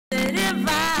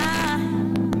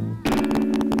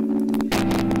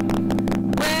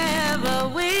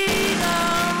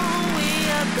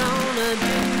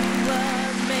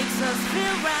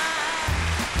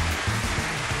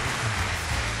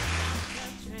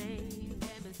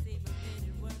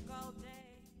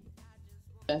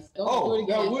Do it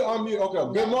again. We're on mute.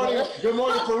 Okay. Good morning. Good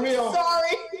morning for real.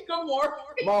 Sorry. Good morning.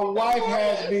 My wife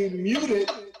has me muted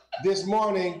this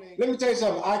morning. Let me tell you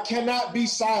something. I cannot be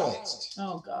silenced.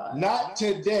 Oh God. Not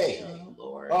today. Oh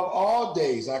Lord. Of all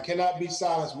days, I cannot be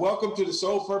silenced. Welcome to the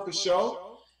Soul Purpose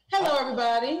Show. Hello,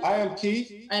 everybody. I am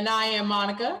Keith. And I am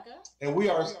Monica. And we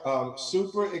are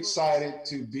super excited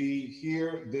to be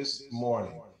here this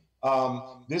morning.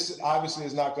 This obviously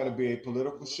is not going to be a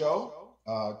political show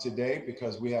today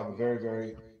because we have a very,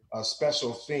 very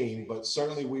special theme, but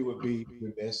certainly we would be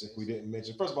remiss if we didn't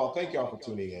mention. First of all, thank y'all for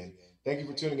tuning in. Thank you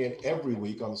for tuning in every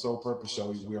week on the Soul Purpose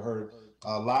Show. We're heard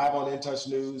live on In Touch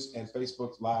News and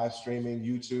Facebook live streaming,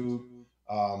 YouTube,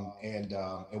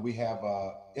 and we have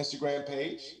Instagram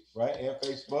page, right, and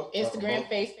Facebook. Instagram,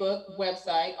 Facebook,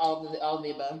 website, all of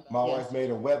the above. My wife made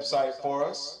a website for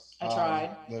us. I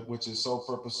tried. Which is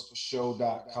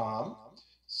soulpurposeshow.com.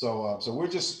 So we're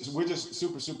just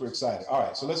super excited. All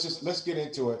right, so let's get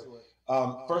into it.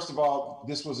 First of all,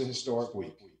 this was a historic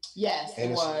week. Yes,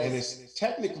 and it's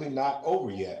technically not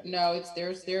over yet. No, it's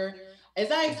there. As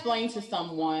I explained to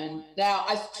someone, now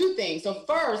two things. So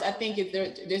first, I think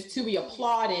there's to be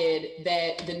applauded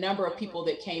that the number of people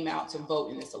that came out to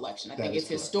vote in this election. I think it's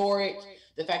historic.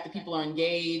 The fact that people are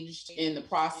engaged in the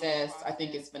process, I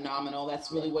think is phenomenal.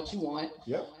 That's really what you want.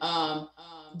 Yep.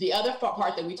 The other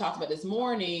part that we talked about this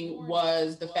morning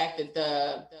was the fact that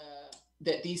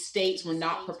that these states were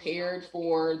not prepared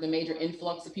for the major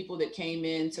influx of people that came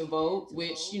in to vote,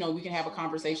 which, we can have a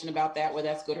conversation about that, whether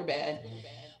that's good or bad.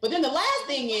 But then the last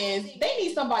thing is they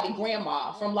need somebody,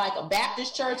 grandma, from like a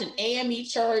Baptist church, an AME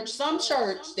church, some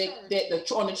church that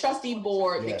on the trustee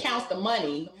board that counts the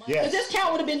money. Because this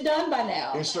count would have been done by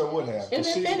now. It sure would have.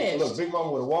 It's been finished. Look, Big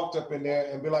Mama would have walked up in there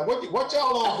and be like, what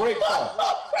y'all on break for?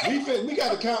 We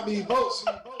got to count these votes.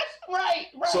 Right.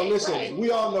 So listen,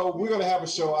 we all know we're going to have a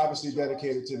show obviously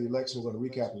dedicated to the election. We're going to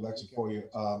recap the election for you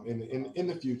in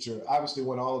the future. Obviously,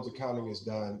 when all of the counting is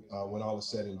done, when all is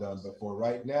said and done. But for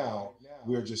right now,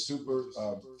 we're just super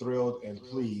thrilled and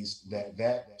pleased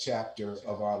that chapter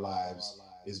of our lives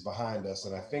is behind us.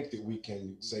 And I think that we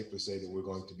can safely say that we're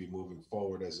going to be moving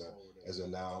forward as a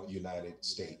now United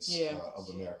States of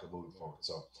America moving forward.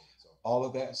 So all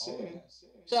of that said.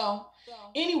 So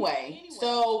anyway,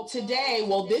 today,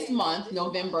 this month,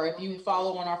 November, if you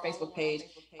follow on our Facebook page,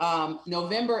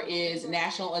 November is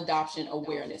National Adoption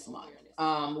Awareness Month.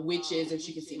 Which is, as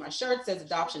you can see, my shirt says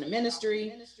Adoption and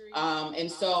Ministry. And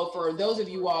so for those of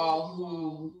you all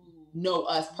who know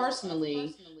us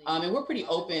personally, and we're pretty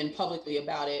open publicly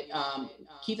about it,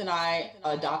 Keith and I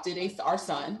adopted our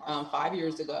son 5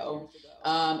 years ago.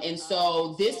 And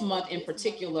so this month in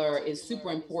particular is super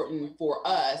important for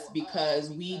us because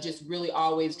we just really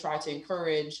always try to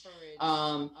encourage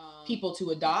people to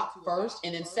adopt first,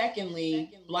 and then secondly,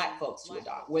 Black folks to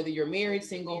adopt, whether you're married,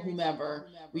 single, whomever.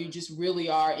 We just really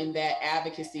are in that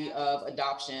advocacy of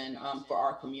adoption for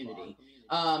our community.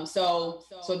 So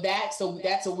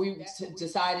we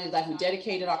decided, like, we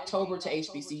dedicated October to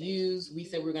HBCUs. We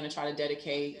said we're going to try to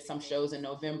dedicate some shows in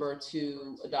November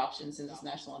to adoption since it's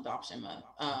National Adoption Month.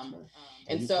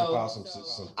 And so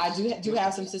I do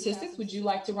have some statistics. Would you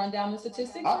like to run down the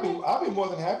statistics? I'll be more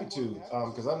than happy to,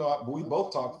 because I know we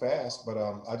both talk fast, but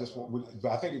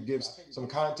I think it gives some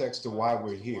context to why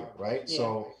we're here, right? Yeah.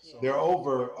 So there are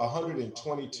over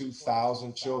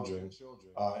 122,000 children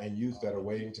and youth that are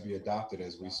waiting to be adopted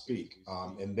as we speak.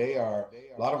 And a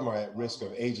lot of them are at risk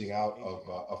of aging out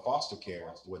of foster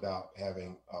care without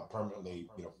having permanently,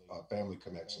 family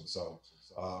connection. So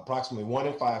approximately 1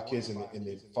 in 5 kids in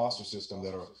the foster system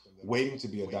that are waiting to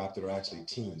be adopted are actually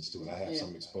teens too. And I have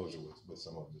some exposure with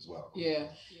some of them as well. Yeah.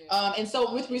 And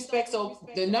so with respect, so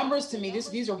the numbers to me,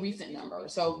 these are recent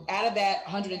numbers. So out of that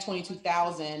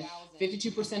 122,000,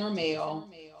 52% are male,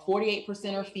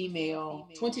 48% are female,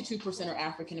 22% are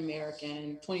African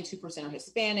American, 22% are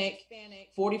Hispanic,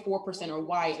 44% are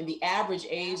white, and the average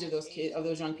age of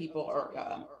those young people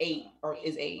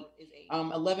is 8.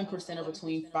 11% are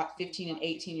between 15 and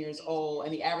 18 years old,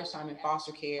 and the average time in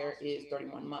foster care is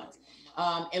 31 months.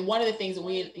 And one of the things that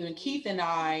when Keith and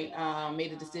I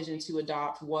made a decision to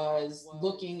adopt was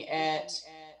looking at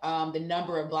the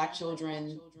number of Black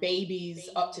children, babies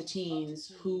up to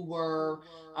teens, who were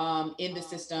in the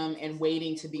system and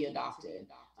waiting to be adopted.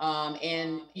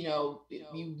 And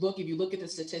if you look at the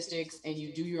statistics and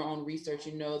you do your own research,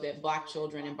 you know that Black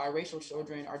children and biracial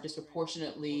children are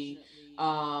disproportionately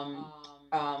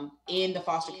in the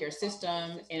foster care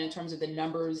system. And in terms of the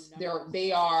numbers,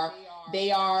 they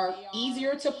are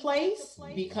easier to place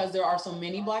because there are so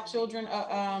many Black children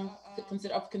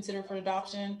considered for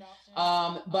adoption.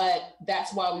 But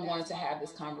that's why we wanted to have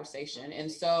this conversation.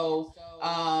 And so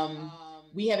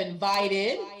we have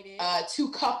invited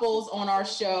two couples on our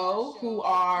show who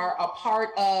are a part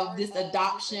of this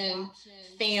adoption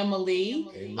family.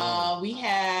 We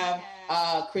have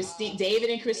David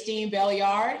and Christine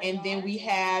Belliard, and then we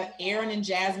have Aaron and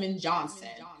Jasmine Johnson.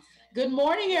 Good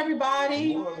morning,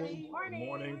 everybody. Good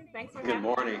morning. Thanks for having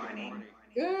me.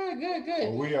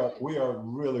 Good. Well, we are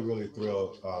really, really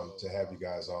thrilled to have you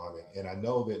guys on. And I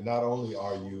know that not only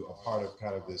are you a part of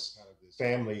kind of this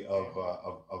family of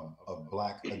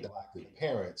Black adopted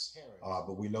parents,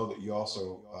 but we know that you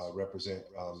also represent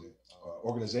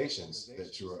organizations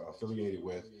that you're affiliated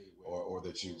with or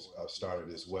that you've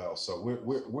started as well. So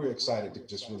we're excited to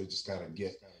just really just kind of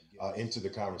get into the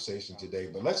conversation today.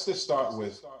 But let's just start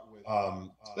with our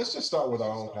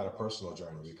own kind of personal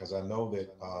journey, because I know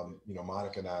that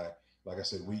Monica and I, like I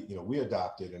said, we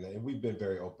adopted, and we've been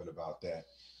very open about that,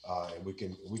 and we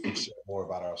can share more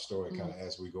about our story kind of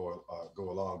as we go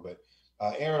along. But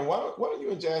Aaron, why don't you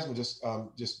and Jasmine just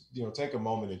take a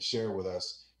moment and share with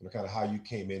us kind of how you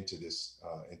came into this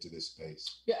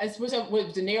space. Yeah, I suppose to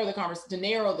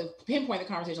pinpoint the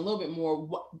conversation a little bit more.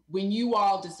 Why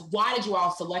did you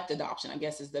all select adoption? I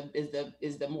guess is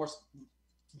the more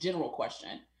general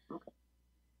question.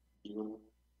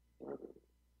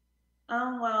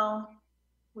 Well,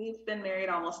 we've been married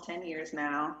almost 10 years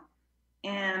now,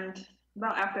 and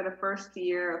about after the first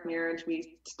year of marriage,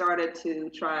 we started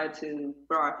to try to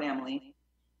grow our family,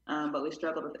 but we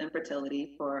struggled with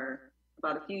infertility for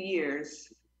about a few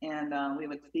years, and we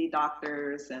would see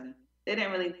doctors, and they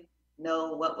didn't really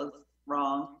know what was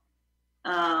wrong.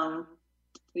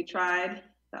 We tried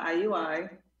the IUI,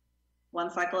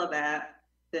 one cycle of that,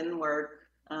 didn't work,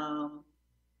 and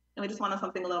we just wanted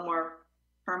something a little more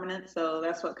permanent, so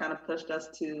that's what kind of pushed us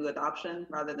to adoption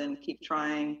rather than keep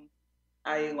trying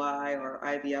IUI or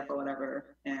IVF or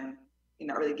whatever, and you're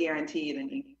not really guaranteed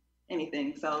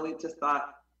anything. So we just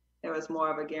thought there was more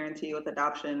of a guarantee with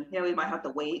adoption. Yeah, we might have to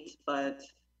wait, but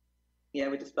yeah,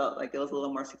 we just felt like it was a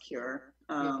little more secure.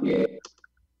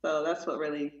 So that's what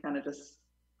really kind of just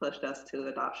pushed us to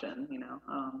adoption,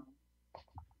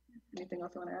 Anything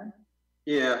else you want to add?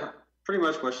 Yeah, pretty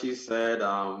much what she said.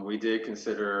 We did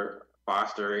consider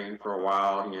fostering for a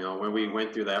while. When we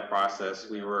went through that process,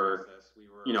 we were,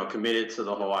 committed to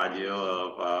the whole idea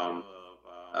of,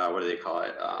 what do they call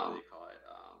it?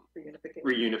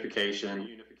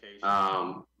 Reunification.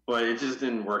 But it just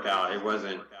didn't work out. It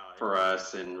wasn't for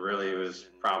us, and really it was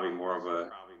probably more of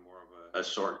a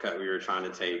shortcut we were trying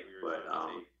to take. But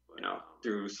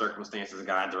through circumstances,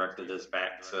 God directed us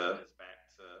back to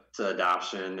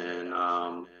adoption,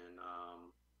 and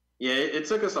yeah, it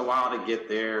took us a while to get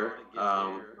there.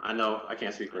 I know I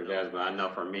can't speak for Jasmine, but I know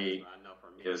for me,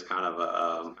 it was kind of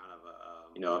a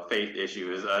faith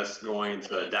issue. Is us going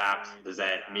to adopt? Does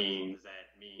that mean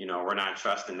we're not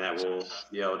trusting that we'll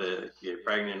be able to get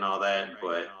pregnant and all that?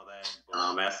 But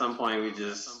at some point, we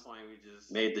just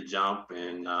made the jump,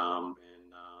 and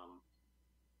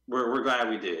we're glad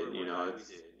we did.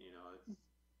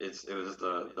 It was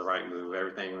the right move.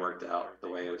 Everything worked out the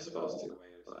way it was supposed to.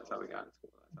 So that's how we got it.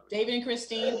 David and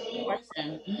Christine,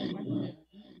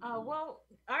 well,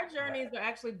 our journeys are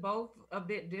actually both a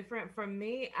bit different. From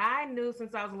me, I knew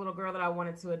since I was a little girl that I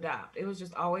wanted to adopt. It was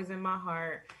just always in my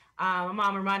heart. My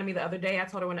mom reminded me the other day, I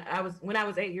told her when I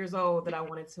was 8 years old that I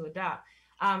wanted to adopt.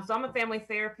 So I'm a family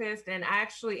therapist, and I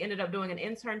actually ended up doing an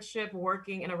internship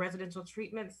working in a residential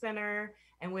treatment center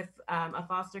and with a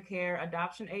foster care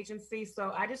adoption agency.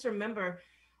 So I just remember,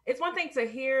 it's one thing to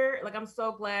hear, like, I'm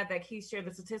so glad that Keith shared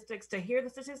the statistics, to hear the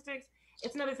statistics.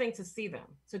 It's another thing to see them,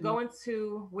 to go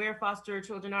into where foster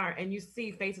children are, and you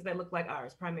see faces that look like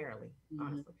ours primarily,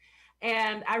 honestly.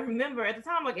 And I remember at the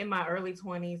time, like in my early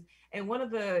 20s, and one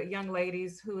of the young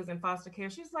ladies who was in foster care,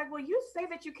 she's like, well, you say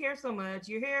that you care so much,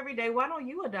 you're here every day, why don't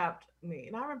you adopt me?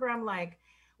 And I remember I'm like,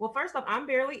 well, first off, I'm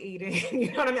barely eating,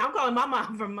 you know what I mean? I'm calling my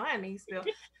mom for money still.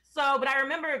 So, but I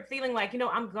remember feeling like,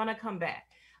 I'm gonna come back.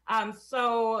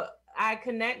 So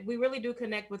we really do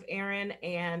connect with Aaron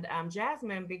and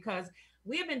Jasmine, because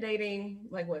we have been dating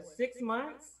like 6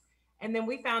 months. And then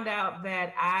we found out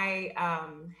that I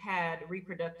had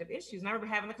reproductive issues. And I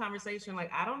remember having the conversation,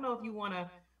 like, I don't know if you want to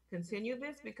continue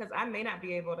this, because I may not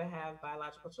be able to have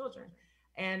biological children.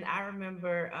 And I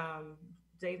remember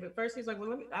David, first he was like, well,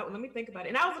 let me think about it.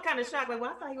 And I was kind of shocked, like, well,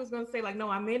 I thought he was going to say, like, no,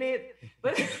 I'm in it.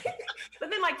 But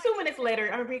then like 2 minutes later,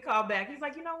 I remember he called back. He's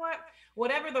like, you know what?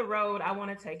 Whatever the road, I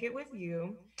want to take it with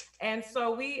you. And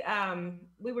so we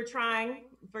were trying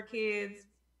for kids.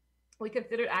 We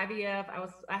considered IVF.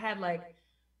 I had like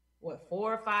what,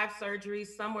 4 or 5 surgeries.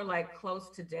 Some were like close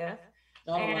to death.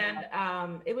 Oh,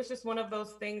 and it was just one of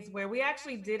those things where we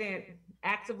actually didn't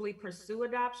actively pursue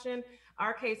adoption.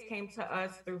 Our case came to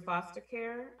us through foster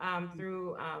care,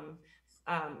 through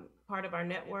part of our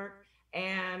network.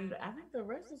 And I think the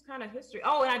rest is kind of history.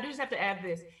 Oh, and I do just have to add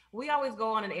this. We always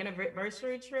go on an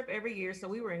anniversary trip every year. So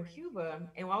we were in Cuba.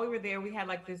 And while we were there, we had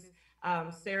like this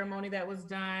ceremony that was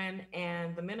done.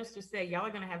 And the minister said, y'all are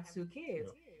going to have 2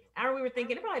 kids. And we were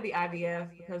thinking it'd probably be IVF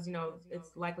because, you know,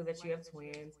 it's likely that you have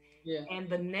twins. Yeah. And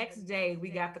the next day we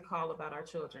got the call about our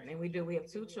children. And we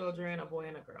have 2 children, a boy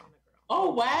and a girl.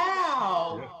 Oh,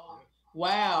 wow. Yeah.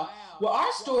 Wow. Well,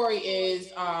 our story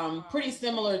is pretty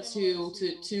similar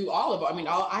to all of it. I mean,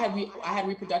 I had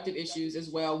reproductive issues as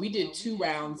well. We did 2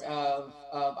 rounds of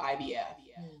IVF.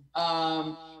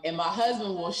 And my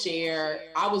husband will share,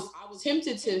 I was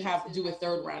tempted to have to do a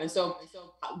 3rd round. And so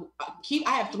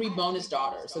I have 3 bonus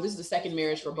daughters. So this is the 2nd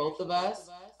marriage for both of us.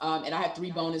 And I have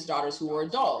 3 bonus daughters who are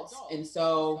adults. And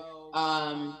so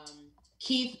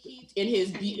Keith, in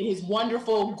his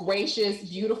wonderful, gracious,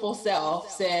 beautiful self,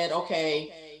 said,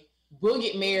 "Okay, we'll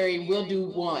get married. We'll do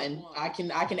 1. I can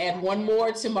add 1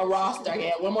 more to my roster. I can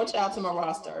add 1 more child to my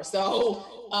roster." So,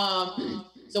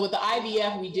 so with the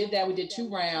IVF, we did that. We did 2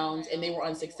 rounds, and they were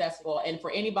unsuccessful. And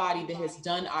for anybody that has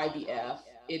done IVF,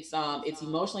 it's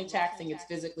emotionally taxing, it's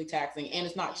physically taxing, and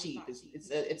it's not cheap.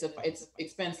 It's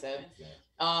expensive.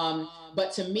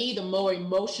 But to me, the more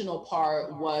emotional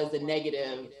part was the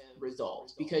negative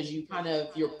result, because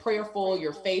you're prayerful,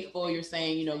 you're faithful, you're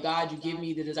saying, you know, God, you give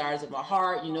me the desires of my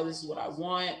heart, you know, this is what I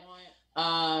want.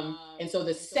 And so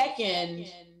the second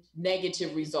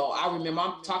negative result, I remember,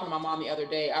 I'm talking to my mom the other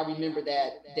day, I remember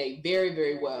that day very,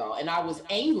 very well. And I was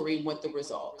angry with the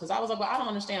result because I was like, well, I don't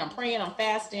understand. I'm praying, I'm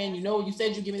fasting, you know, you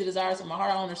said you give me the desires of my heart,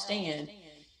 I don't understand.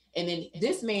 And then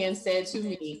this man said to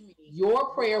me, your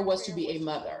prayer was to be a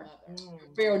mother. Your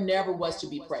prayer never was to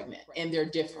be pregnant, and they're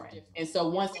different. And so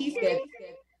once he said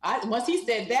that, I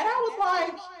was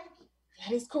like,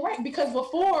 that is correct. Because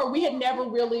before we had never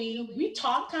really, we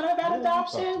talked kind of about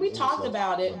adoption. We talked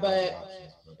about it, but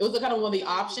it was kind of one of the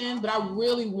options. But I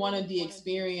really wanted the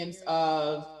experience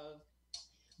of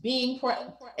being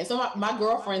and so my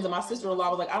girlfriends and my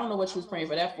sister-in-law was like, I don't know what she was praying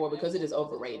for that for, because it is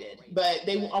overrated. But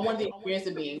I wanted the experience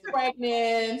of being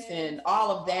pregnant and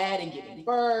all of that and giving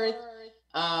birth.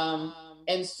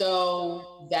 And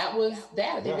so that was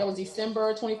that. I think that was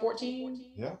December 2014.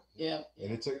 Yeah. Yeah.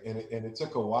 And it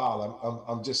took a while.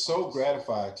 I'm just so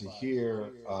gratified to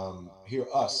hear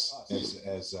us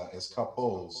as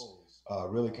couples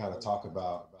really kind of talk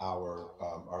about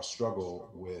our struggle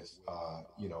with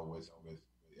with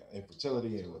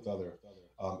infertility and with other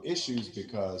issues,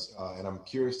 because and I'm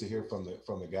curious to hear from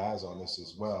the guys on this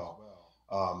as well,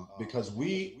 because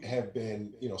we have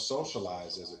been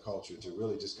socialized as a culture to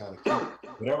really just kind of keep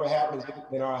whatever happens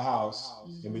in our house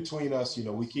and between us,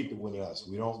 we keep it within us.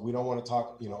 We don't want to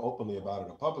talk openly about it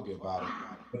or publicly about it.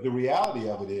 But the reality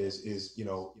of it is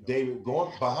David,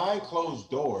 going behind closed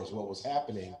doors, what was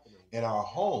happening in our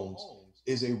homes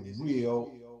is a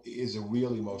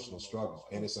real emotional struggle,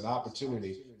 and it's an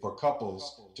opportunity for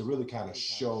couples to really kind of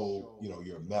show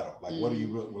your mettle, like what are you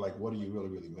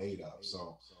really made of.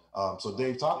 So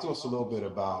Dave, talk to us a little bit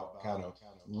about kind of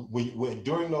when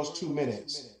during those 2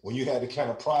 minutes when you had to kind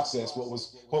of process what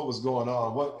was going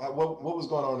on, what was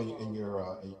going on in your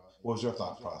what was your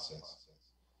thought process?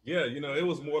 Yeah, it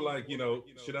was more like,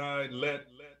 should I let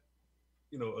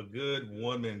a good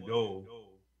woman go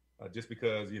just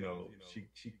because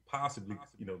she possibly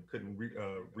couldn't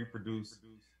reproduce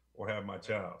or have my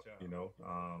child.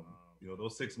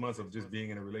 Those 6 months of just being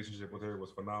in a relationship with her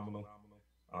was phenomenal,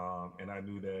 and I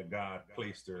knew that God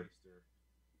placed her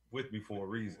with me for a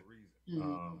reason.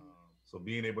 So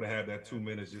being able to have that 2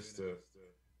 minutes just to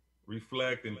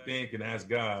reflect and think and ask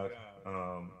God,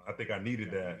 I think I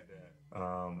needed that,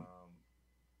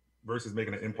 versus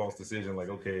making an impulse decision like,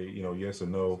 okay, yes or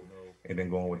no, and then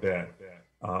going with that.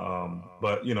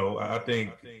 But I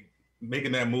think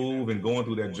making that move and going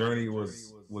through that journey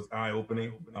was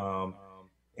eye-opening,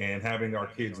 and having our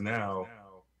kids now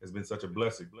has been such a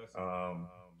blessing.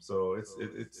 So it's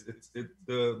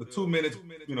the 2 minutes,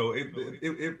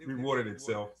 it rewarded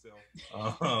itself,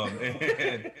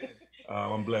 and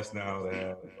I'm blessed now to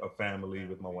have a family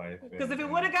with my wife. Because if it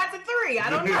would have got to 3, I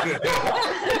don't know.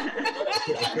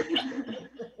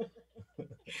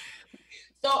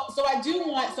 So I do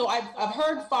want. So I've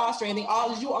heard fostering.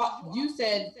 You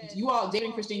said David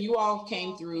and Christine,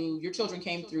 your children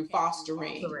came through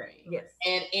fostering. Correct. Yes.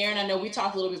 And Aaron, I know we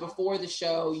talked a little bit before the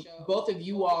show. Both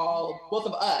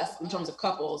of us, in terms of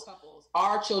couples,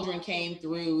 our children came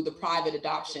through the private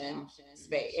adoption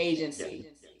space agency.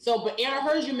 So, but Aaron, I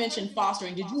heard you mention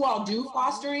fostering. Did you all do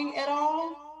fostering at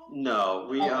all? No,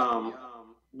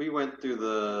 we went through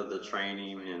the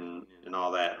training and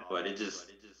all that, but it just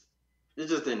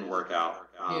didn't work out.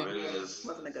 It just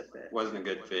Wasn't a good fit. Wasn't a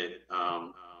good fit.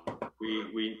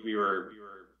 We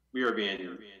were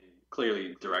being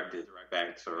clearly directed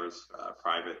back towards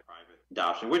private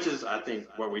adoption, which is, I think,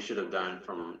 what we should have done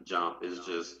from jump. Is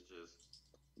just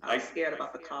I was scared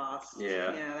about the cost.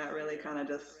 Yeah, that really kind of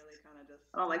just.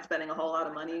 I don't like spending a whole lot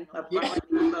of money up front,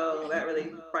 so that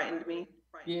really frightened me.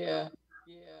 Yeah.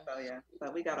 So yeah,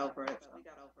 but we got over it.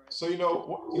 So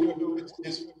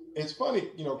it's funny,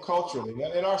 culturally,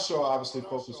 and our show obviously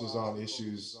focuses on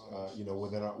issues,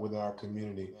 within our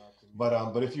community.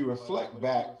 But if you reflect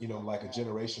back, like a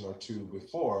generation or two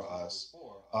before us,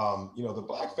 the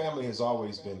Black family has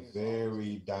always been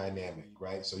very dynamic,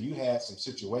 right? So you had some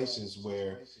situations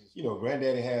where,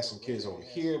 granddaddy has some kids over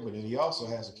here, but then he also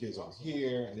has some kids over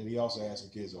here, and then he also has some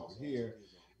kids over here.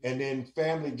 And then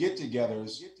family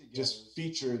get-togethers just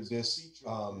featured this,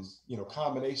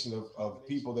 combination of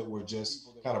people that were just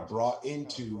kind of brought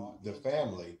into the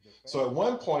family. So at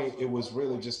one point, it was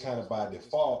really just kind of by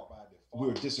default, we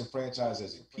were disenfranchised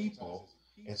as a people.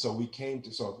 And so we came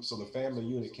to, so the family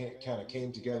unit kind of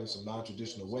came together in some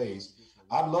non-traditional ways.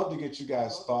 I'd love to get you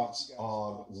guys' thoughts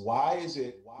on why is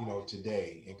it,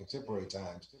 today in contemporary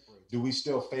times, do we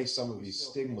still face some of these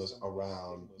stigmas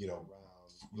around,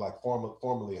 like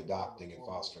formally adopting and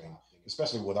fostering,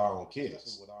 especially with our own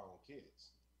kids?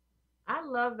 I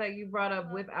love that you brought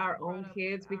up with our own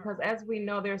kids, because as we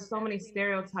know, there's so many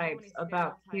stereotypes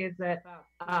about kids that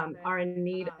are in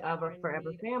need of a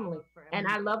forever family. And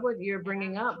I love what you're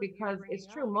bringing up, because it's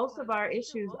true. Most of our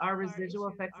issues are residual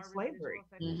effects of slavery.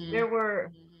 Mm-hmm. There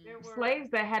were slaves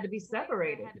that had to be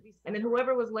separated. And then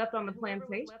whoever was left on the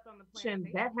plantation,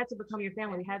 that had to become your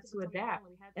family, had to adapt.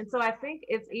 And so I think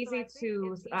it's easy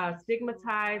to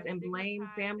stigmatize and blame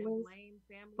families.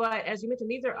 But as you mentioned,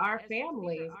 these are our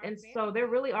families. And so there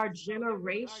really are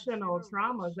generational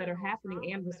traumas that are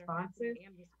happening and responses.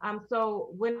 So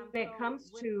when it comes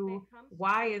to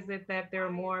why is it that there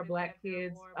are more Black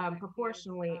kids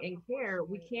proportionally in care,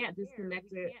 we can't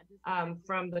disconnect it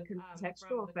from the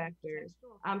contextual factors.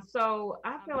 So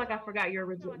I feel like I forgot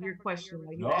your question.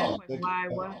 You asked why,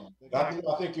 what? I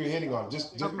think you're hitting on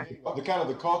just okay. The kind of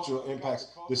the cultural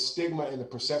impacts, the stigma and the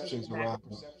perceptions around,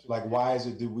 like, why is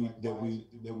it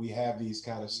that we have these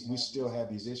kind of, we still have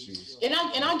these issues? And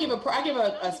I'll give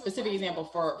a specific example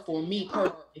for me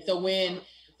personally. So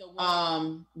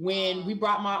when we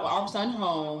brought our son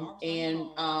home, and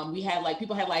we had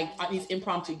people had these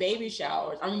impromptu baby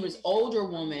showers, I remember this older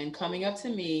woman coming up to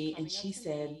me, and she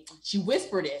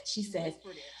whispered it. She said,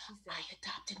 "I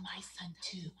adopted my son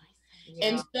too." Yeah.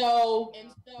 And so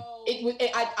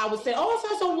I was saying, "Oh, it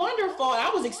sounds so wonderful," and I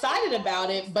was excited about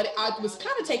it, but I was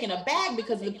kind of taken aback,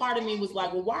 because the part of me was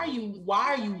like, "Well, why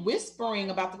are you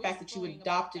whispering about the fact that you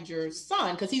adopted your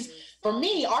son?" Because for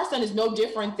me, our son is no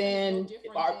different than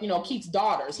Keith's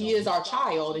daughters. He is our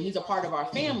child, and he's a part of our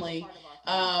family.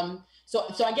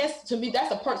 So I guess to me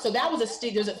that's a part. So that was a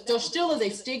stigma. There still is a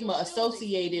stigma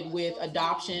associated with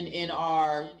adoption in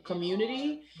our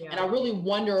community, and I really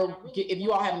wonder if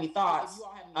you all have any thoughts.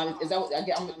 If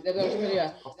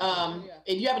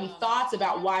you have any thoughts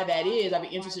about why that is, I'd be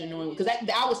interested in knowing, because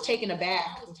I was taken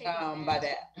aback by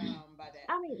that.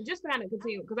 I mean, just kind of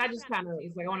continue, because I just kind of,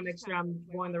 it's like, I want to make sure I'm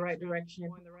going the right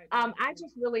direction. I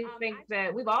just really think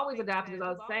that we've always adopted, as I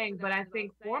was saying, but I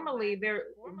think formally there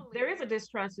is a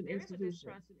distrust in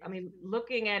institutions. I mean,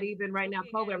 looking at even right now,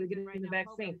 COVID, we're getting the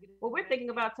vaccine. Well, we're thinking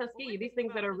about Tuskegee, these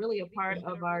things that are really a part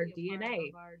of our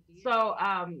DNA. So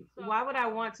why would I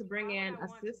want to bring in a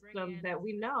system that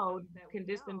we know can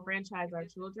disenfranchise our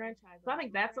children? So I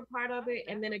think that's a part of it.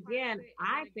 And then again,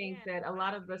 I think that a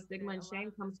lot of the stigma and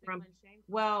shame comes from,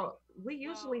 well, we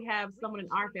usually have someone in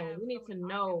our family. We need to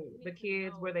know the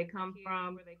kids, where they come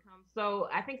from. So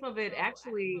I think some of it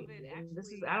actually, and this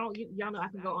is, y'all know I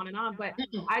can go on and on, but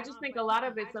I just think a lot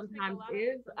of it sometimes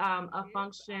is a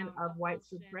function of white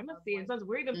supremacy. And sometimes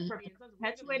we're even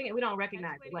perpetuating it. We don't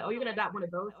recognize it. Like, oh, you're going to adopt one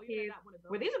of those kids,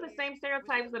 where these are the same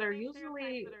stereotypes that are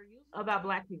usually about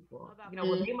Black people.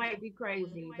 Where they might be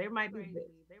crazy, they might be this.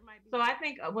 So I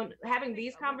think when having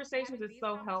these conversations is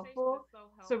so helpful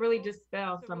to really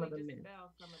dispel some of the myths.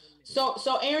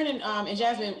 So Aaron and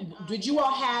Jasmine, did you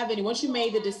all have any, once you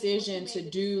made the decision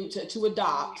to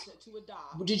adopt,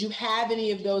 did you have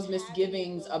any of those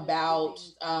misgivings about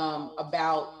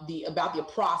the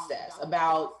process,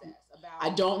 about I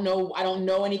don't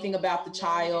know anything about the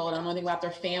child. I don't know anything about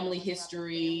their family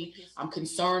history. I'm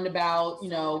concerned about,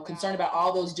 concerned about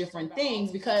all those different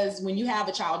things, because when you have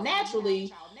a child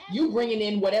naturally, you bringing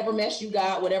in whatever mess you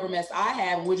got, whatever mess I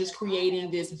have, and we're just creating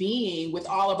this being with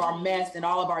all of our mess and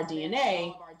all of our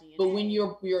DNA. But when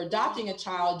you're adopting a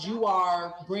child, you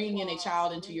are bringing in a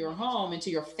child into your home, into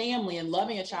your family, and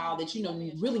loving a child that you know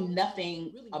really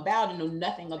nothing about, and know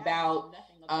nothing about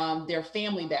their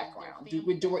family background.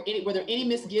 Were there any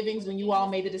misgivings when you all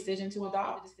made the decision to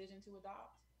adopt?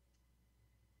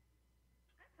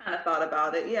 I kind of thought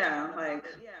about it, yeah. Like,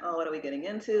 oh, what are we getting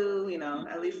into?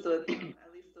 At least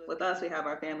with us, we have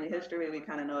our family history. We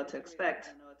kind of know what to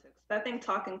expect. But I think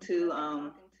talking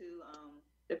to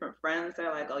different friends,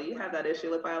 they're like, oh, you have that issue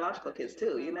with biological kids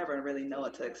too. You never really know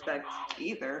what to expect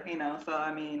either, So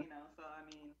I mean,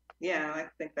 yeah, I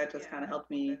think that just kind of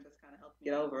helped me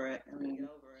get over it. I mean,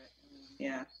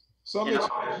 yeah. So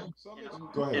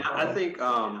go ahead. Yeah, I think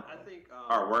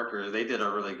our workers, they did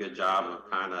a really good job of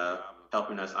kind of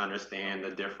helping us understand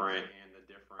the different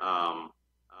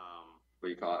what do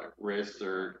you call it, risks,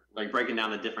 or like breaking down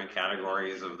the different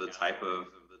categories of the type of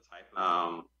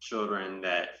children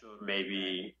that may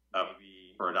be up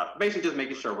for adoption. Basically, just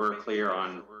making sure we're clear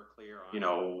on,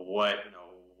 what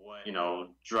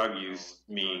drug use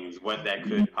means, what that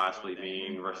could possibly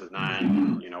mean versus not.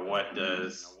 What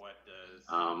does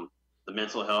the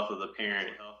mental health of the parent,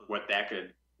 what that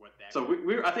could. So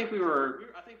I think we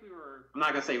were. I'm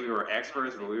not gonna say we were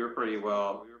experts, but we were pretty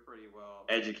well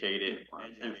educated,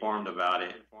 informed about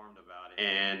it.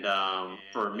 And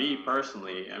for me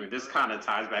personally, I mean, this kind of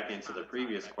ties back into the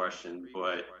previous question,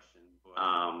 but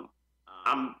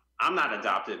I'm not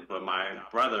adopted, but my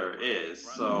brother is,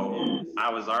 so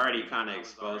I was already kind of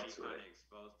exposed to it.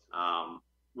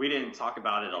 We didn't talk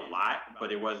about it a lot,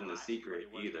 but it wasn't a secret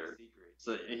either.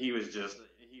 So he was just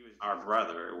our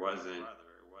brother. It wasn't,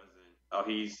 oh,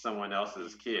 he's someone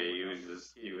else's kid.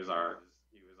 He was our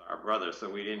brother. So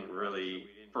we didn't really,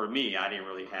 for me, I didn't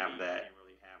really have that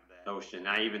notion.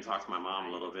 I even talked to my mom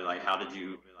a little bit, like, how did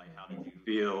you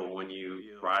feel when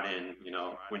you brought in,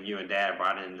 when you and Dad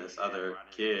brought in this other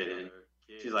kid? And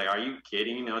she's like, are you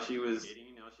kidding?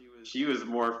 She was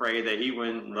more afraid that he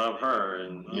wouldn't love her.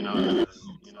 And,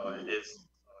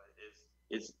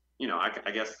 it's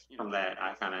I guess from that,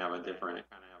 I kind of have a different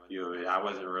view of it. I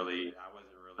wasn't really,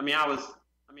 I was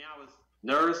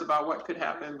nervous about what could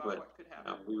happen, but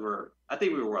I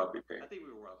think we were well prepared.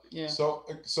 Yeah. So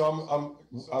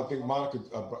I think Monica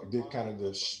did kind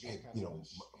of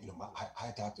I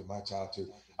adopted my child too.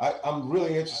 I'm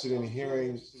really interested in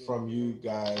hearing from you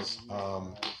guys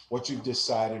what you've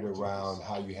decided around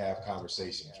how you have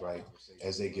conversations, right?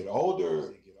 As they get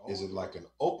older, is it like an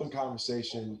open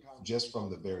conversation just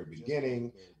from the very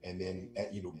beginning, and then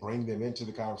bring them into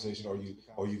the conversation,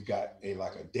 or you've got a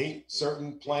date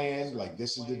certain plan, like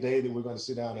this is the day that we're going to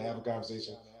sit down and have a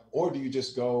conversation, or do you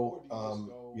just go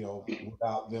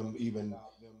without them even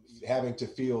having to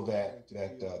feel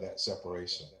that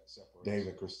separation? Dave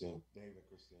and Christine.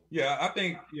 Yeah, I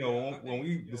think when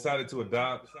we decided to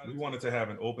adopt, we wanted to have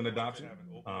an open adoption.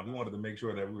 We wanted to make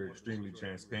sure that we were extremely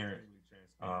transparent,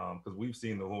 because we've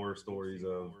seen the horror stories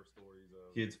of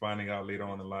kids finding out later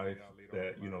on in life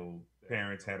that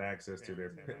parents had access to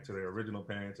their original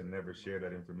parents and never shared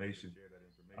that information.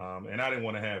 And I didn't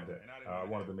want to have that. I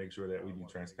wanted to make sure that we be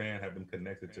transparent, have them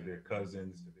connected to their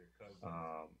cousins,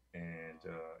 and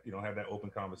have that open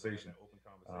conversation.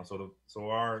 So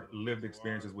our lived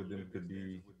experiences with them could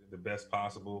be the best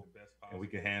possible, and we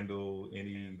can handle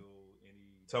any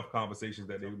tough conversations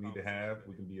that they would need to have.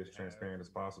 We can be as transparent as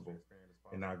possible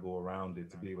and not go around it,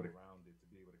 to be able to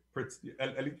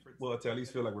at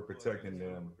least feel like we're protecting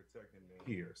them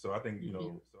here. So I think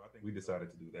we decided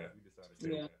to do that.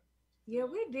 Yeah,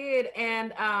 we did.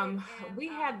 And we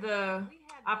had the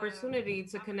opportunity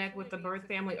to connect with the birth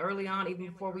family early on, even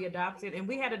before we adopted. And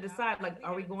we had to decide, like,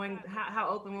 are we going, how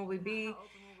open will we be?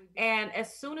 And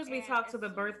as soon as we talked to the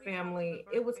birth family,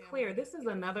 it was clear this is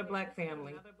another Black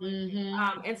family.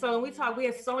 Mm-hmm. And so when we talked, we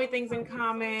had so many things in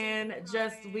common.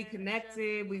 We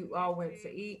connected. We all went to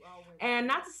eat. And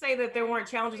not to say that there weren't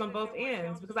challenges on both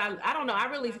ends, because I don't know. I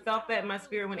really felt that in my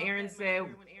spirit when Aaron said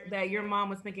that your mom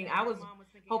was thinking, I was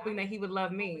hoping that he would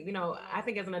love me. I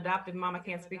think as an adopted mom, I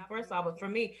can't speak for us all, but for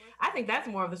me, I think that's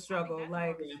more of the struggle.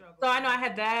 So I know I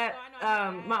had that,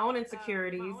 my own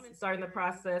insecurities starting the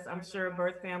process. I'm sure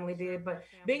birth family did, but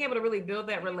being able to really build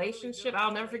that relationship,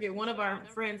 I'll never forget, one of our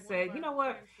friends said, you know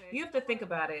what, you have to think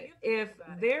about it. If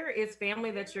there is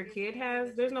family that your kid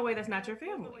has, there's no way that's not your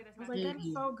family. I was like, that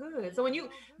is so good. So when you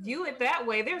view it that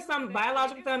way, there's some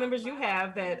biological family members you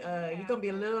have that you're going to be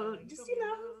a little, just,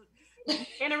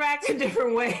 interact in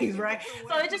different ways, right?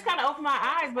 So it just kind of opened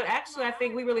my eyes. But actually, I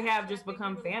think we really have just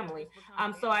become family.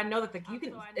 So I know that you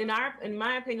can, in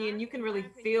my opinion, you can really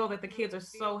feel that the kids are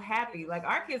so happy. Like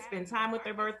our kids spend time with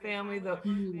their birth family.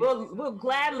 We'll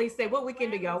gladly say, "What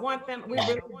weekend do y'all want them?" We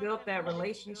really built that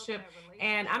relationship,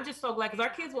 and I'm just so glad because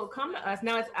our kids will come to us.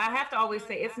 Now, I have to always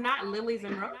say, it's not lilies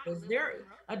and roses. Their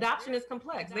adoption is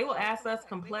complex. They will ask us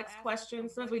complex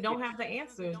questions since we don't have the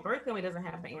answers. Birth family doesn't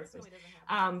have the answers.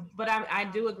 But I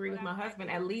do agree with my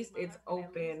husband. At least it's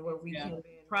open where we can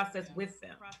process with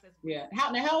them. Yeah.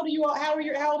 How old are you all? How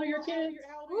old are your kids?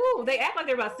 Ooh, they act like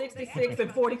they're about 66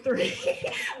 and 43.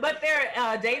 But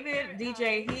they're David,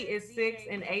 DJ, he is 6,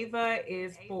 and Ava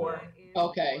is 4.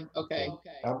 Okay.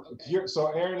 So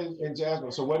Aaron and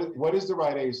Jasmine, so what is the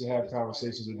right age to have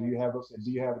conversations, or do you have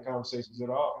the conversations at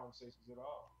all?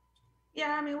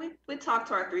 Yeah, I mean, we talk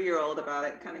to our 3-year-old about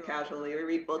it kind of casually. We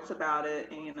read books about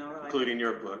it, and we're like, including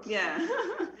your books. Yeah,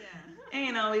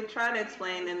 and we try to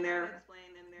explain in their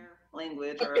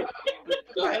language or in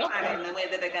the way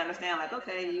that they can understand. Like,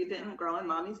 okay, you didn't grow in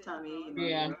mommy's tummy.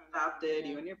 You were adopted.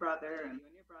 You and your brother, and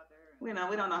we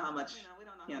don't know how much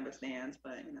he understands,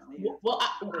 but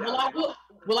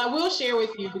I will share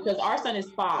with you because our son is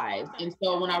 5, and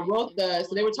so when I wrote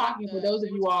so they were talking, for those of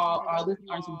you all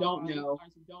listeners who don't know,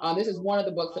 this is one of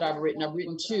the books that I've written. I've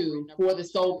written 2 for the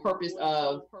sole purpose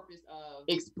of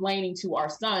explaining to our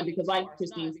son, because like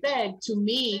Christine said, to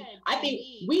me, I think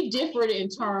we differed in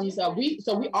terms of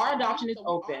our adoption is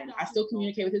open. I still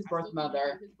communicate with his birth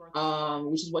mother,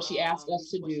 which is what she asked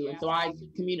us to do, and so I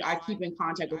keep in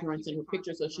contact with her and send her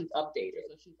pictures so she's updated,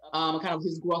 kind of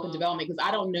his growth and development, because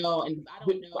I don't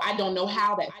know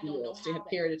how that feels to have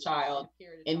carried a child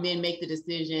and then make the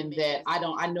decision that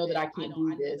I know that I can't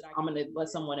do this. I'm going to let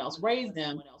someone else raise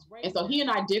them. And so he and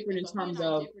I differed in terms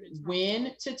of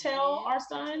when to tell our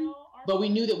son, but we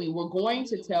knew that we were going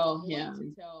to tell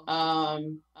him,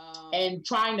 and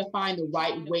trying to find the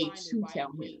right way to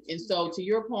tell him. And so to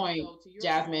your point,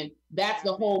 Jasmine, that's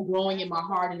the whole growing in my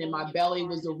heart and in my belly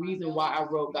was the reason why I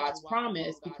wrote God's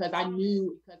Promise, because I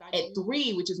knew at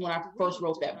 3, which is when I first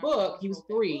wrote that book, he was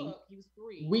 3,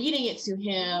 reading it to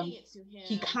him,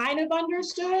 he kind of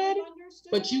understood,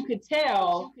 but you could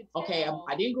tell, okay,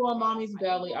 I didn't grow in mommy's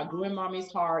belly, I grew in mommy's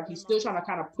heart. He's still trying to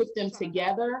kind of put them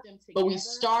together, but we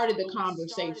started the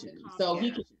conversation. So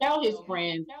he could tell his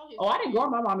friends, oh, I didn't grow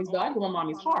in my mommy's belly, I grew in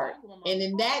mommy's heart. And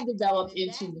then that developed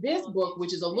into this book,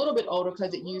 which is a little bit older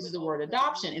because it uses the word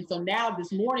adoption. And so now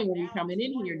this morning when we coming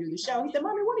in here to do the show, he said,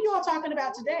 Mommy, what are you all talking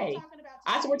about today?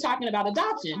 I said, we're talking about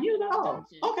adoption. He was like, oh,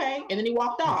 okay. And then he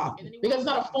walked off because it's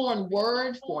not a foreign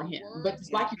word for him. But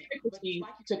it's like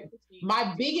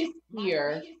my biggest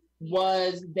fear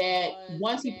was that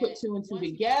once he put 2 and 2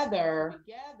 together,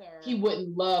 he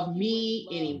wouldn't love me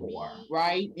anymore,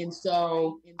 right? And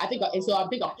so I think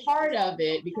a part of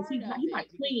it, because he's not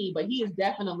clingy, but he is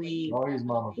definitely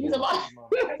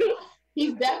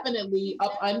he's definitely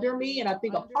up under me. And I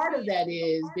think a part of that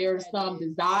is there's some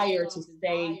desire to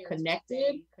stay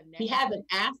connected. He hasn't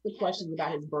asked the questions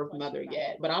about his birth mother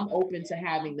yet, but I'm open to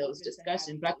having those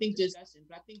discussions. But I think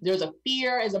there's a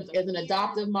fear as an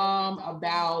adoptive mom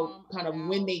about kind of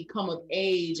when they come of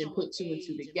age and put 2 and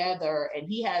 2 together. And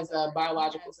he has a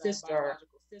biological sister,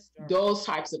 those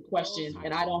types of questions,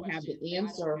 and I don't have the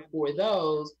answer for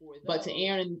those. But to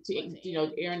Aaron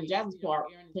and Jasmine's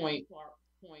point,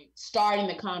 starting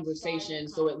the conversation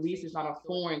so at least it's not a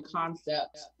foreign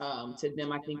concept to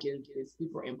them, I think is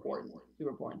super important.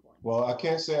 Well, I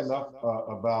can't say enough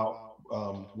about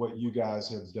what you guys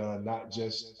have done, not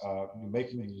just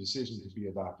making the decision to be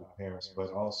adoptive parents,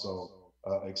 but also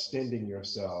extending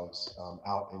yourselves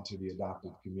out into the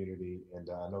adoptive community. And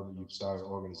I know that you've started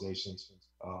organizations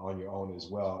on your own as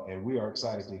well, and we are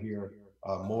excited to hear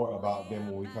more about them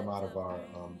when we come out of our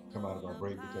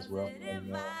break, because we're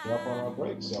up on our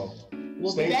break. So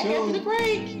we'll be back after the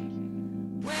break.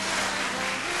 We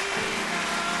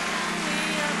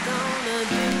are gonna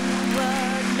do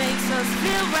what makes us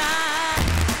feel right.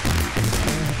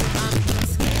 I'm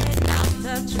just getting off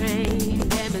the train.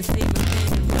 Damn it, see my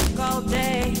things work all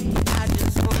day. I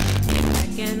just want to get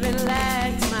back and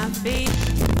relax my feet.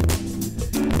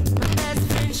 My best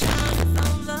friend Sean is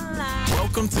on the line.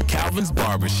 Welcome to Calvin's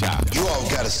Barbershop. You all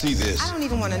gotta see this. I don't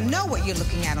even want to know what you're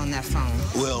looking at on that phone.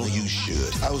 Well, you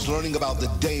should. I was learning about the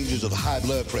dangers of high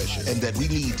blood pressure and that we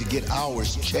need to get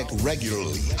ours checked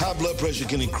regularly. High blood pressure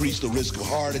can increase the risk of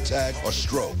heart attack or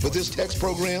stroke, but this text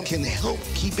program can help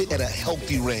keep it at a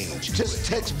healthy range. Just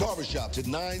text Barbershop to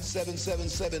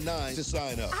 97779 to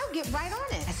sign up. I'll get right on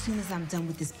it as soon as I'm done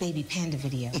with this baby panda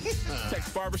video.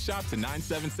 Text Barbershop to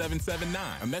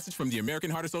 97779. A message from the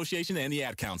American Heart Association and the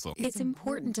Ad Council. It's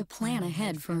important to plan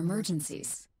ahead for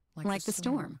emergencies, like the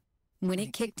storm. When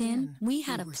it kicked in, we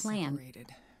had a plan.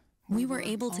 We were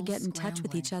able to get in touch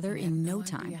with each other in no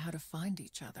time. How to find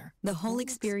each other. The whole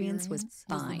experience was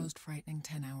fine. The most frightening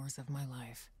 10 hours of my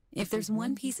life. If there's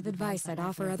one piece of advice I'd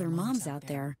offer other moms out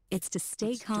there, it's to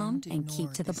stay calm and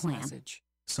keep to the plan.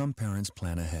 Some parents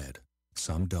plan ahead,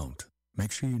 some don't.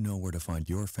 Make sure you know where to find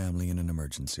your family in an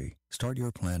emergency. Start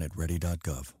your plan at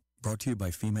ready.gov. Brought to you by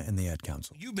FEMA and the Ad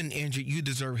Council. You've been injured. You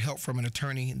deserve help from an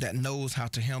attorney that knows how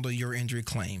to handle your injury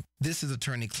claim. This is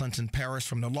Attorney Clinton Paris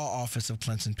from the Law Office of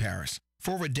Clinton Paris.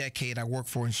 For over a decade, I worked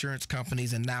for insurance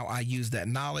companies, and now I use that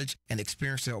knowledge and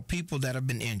experience to help people that have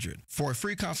been injured. For a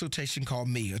free consultation, call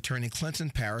me, Attorney Clinton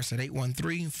Paris, at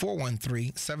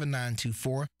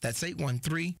 813-413-7924. That's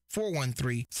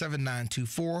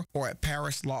 813-413-7924, or at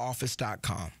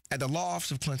parislawoffice.com. At the Law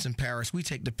Office of Clinton Paris, we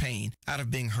take the pain out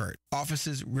of being hurt.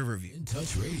 Offices, Riverview. In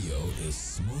Touch Radio is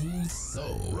smooth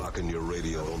soul. Rocking your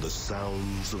radio on the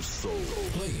sounds of soul.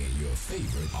 Playing your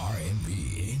favorite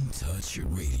R&B. In Touch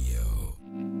Radio.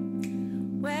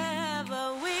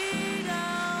 Wherever we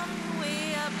go,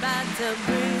 we about to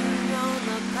bring on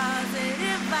the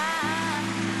positive vibe.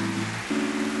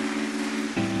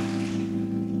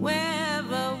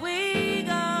 Wherever we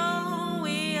go,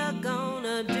 we are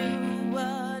gonna do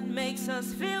what makes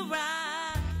us feel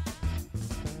right.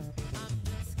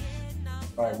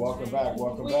 All right, welcome back. We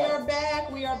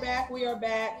are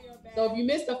back. So if you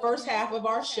missed the first half of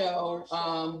our show,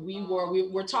 we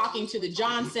were talking to the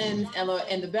Johnsons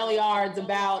and the Belliards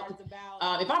about,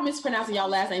 if I'm mispronouncing y'all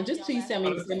last name, just please tell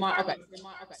me. Okay.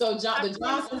 So the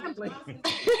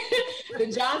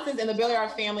Johnsons and the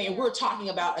Belliard family, and we're talking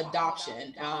about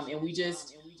adoption. And we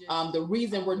just, the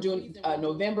reason we're doing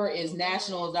November is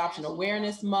National Adoption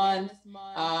Awareness Month.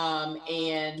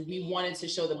 And we wanted to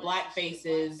show the Black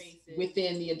faces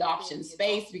within the adoption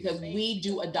space because we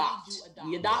do adopt.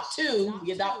 We adopt too,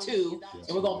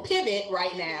 and we're gonna pivot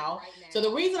right now. So the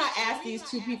reason I asked these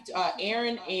two people,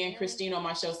 Aaron and Christine, on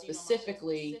my show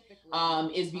specifically,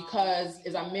 is because,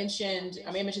 as I may have mentioned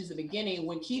at the beginning,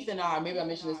 when Keith and I, maybe I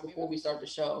mentioned this before we started the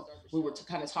show, we were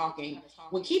kind of talking.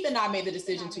 When Keith and I made the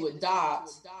decision to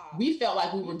adopt, we felt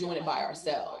like we were doing it by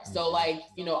ourselves. So like,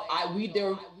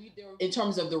 in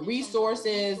terms of the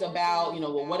resources about,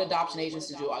 well, what adoption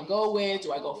agency do I go with?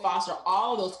 Do I go foster?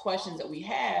 All of those questions that we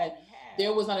had,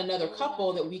 there was not another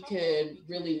couple that we could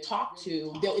really talk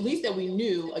to, at least that we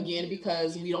knew, again,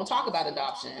 because we don't talk about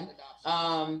adoption,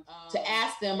 to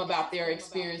ask them about their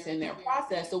experience and their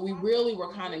process. So we really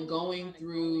were kind of going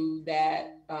through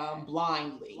that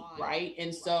blindly, right?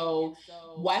 And so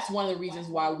that's one of the reasons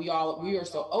why we are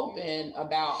so open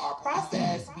about our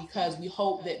process, because we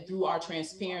hope that through our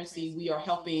transparency, we are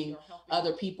helping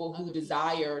other people who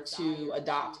desire to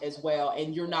adopt as well,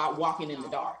 and you're not walking in the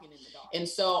dark. And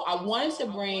so I wanted to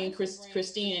bring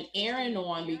Christine and Aaron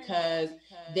on because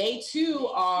they too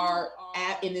are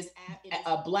in this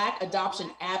Black adoption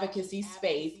advocacy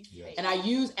space. Yes. And I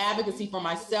use advocacy for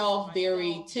myself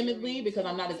very timidly because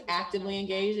I'm not as actively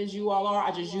engaged as you all are.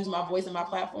 I just use my voice and my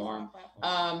platform.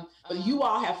 But you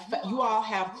all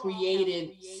have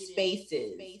created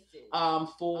spaces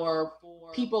for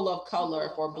people of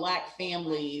color, for Black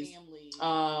families,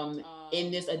 in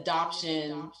this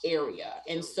adoption area.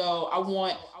 And so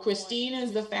Christine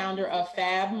is the founder of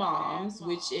Fab Moms,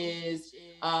 which is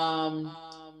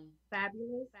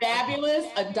fabulous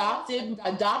adoptive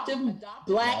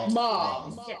Black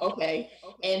moms. Okay.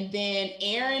 And then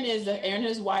Aaron and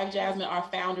his wife Jasmine are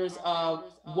founders of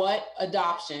What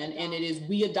Adoption, and it is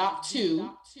We Adopt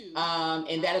Too,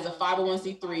 and that is a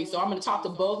 501c3. So I'm going to talk to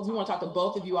both. We want to talk to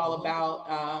both of you all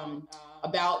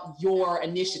about your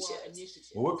initiative.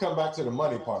 Well, we'll come back to the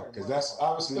money part because that's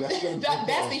that's the huge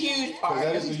part.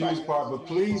 That is the huge part. But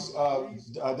please,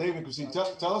 David and Christine,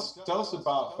 tell us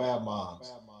about Fab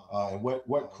Moms and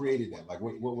what created that. Like,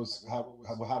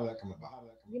 how did that come about?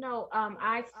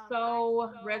 I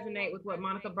so resonate with what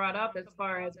Monica brought up as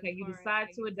far as, okay, you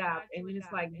decide to adopt, and then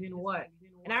it's like, then what?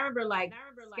 And I remember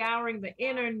scouring the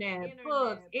internet,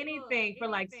 books, anything for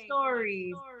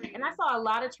stories. And I saw a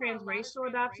lot of transracial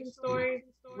adoption stories.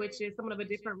 which is someone of a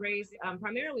different race,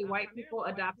 primarily white people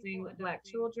adopting Black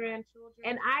children.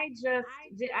 And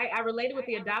I related with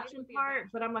the adoption part,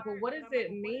 but I'm like, well, what does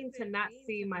it mean to not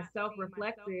see myself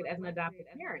reflected as an adopted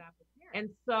parent? And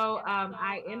so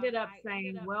I ended up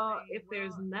saying, well, if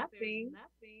there's nothing,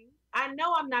 I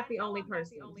know I'm not the only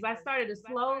person, because I started to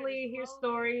slowly hear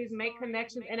stories, make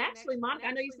connections. And actually, Monica,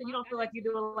 I know you said you don't feel like you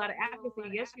do a lot of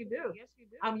advocacy. Yes, you do.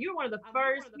 You're one of the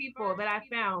first people that I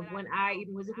found when I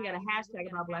even was looking at a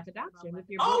hashtag about Black adoption with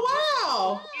your book.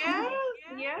 Oh, wow.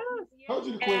 Yes.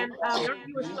 And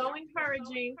you were so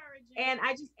encouraging. And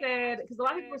I just said, because a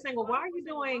lot of people were saying, well, why are you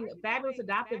doing Fabulous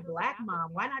Adopted Black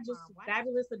Mom? Why not just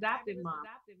Fabulous Adopted Mom?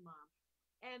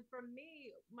 And for me,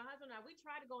 my husband and I, we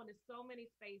tried to go into so many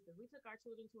spaces. We took our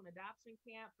children to an adoption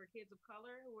camp for kids of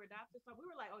color who were adopted. So we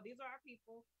were like, oh, these are our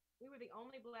people. We were the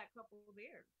only Black couple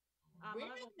there.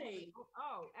 Really?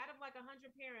 Out of like 100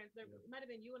 parents, there might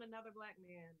have been you and another Black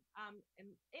man.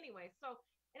 And anyway,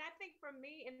 and I think for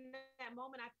me in that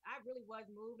moment, I really was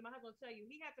moved. My husband will tell you,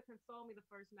 he had to console me the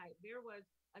first night. There was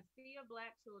a sea of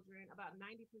Black children, about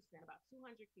 90%, about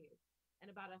 200 kids, and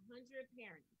about 100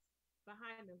 parents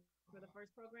behind them for the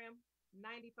first program,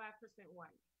 95%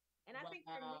 white. And I think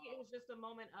for me, it was just a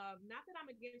moment of, not that I'm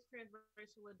against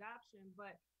transracial adoption,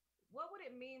 but what would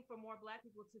it mean for more Black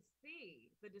people to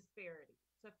see the disparity,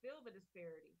 to feel the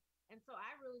disparity? And so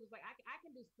I really was like, I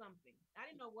can do something. I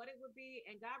didn't know what it would be.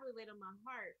 And God really laid on my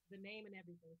heart the name and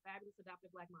everything, Fabulous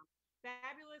Adopted Black Mom.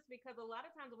 Fabulous, because a lot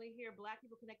of times when we hear Black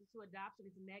people connected to adoption,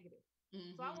 it's negative.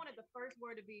 Mm-hmm. So I wanted the first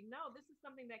word to be, no, this is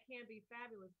something that can be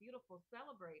fabulous, beautiful,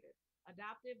 celebrated.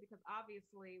 Adopted, because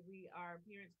obviously we are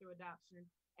parents through adoption.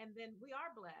 And then we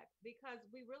are Black, because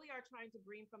we really are trying to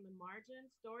bring from the margin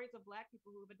stories of Black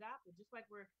people who have adopted, just like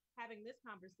we're having this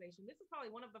conversation. This is probably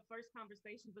one of the first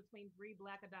conversations between 3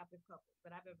 Black adoptive couples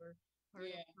that I've ever heard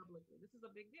publicly. This is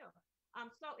a big deal.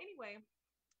 So anyway,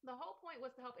 the whole point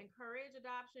was to help encourage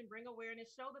adoption, bring awareness,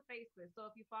 show the faces. So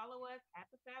if you follow us at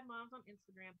the Fab Moms on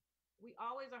Instagram, we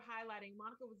always are highlighting.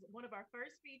 Monica was one of our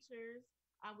first features.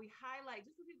 We highlight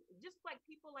just like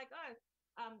people like us.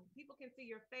 People can see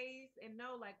your face and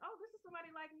know, like, oh, this is somebody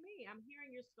like me. I'm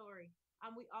hearing your story.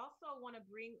 We also want to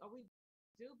we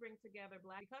do bring together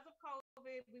Black, because of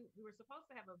COVID. We were supposed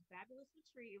to have a fabulous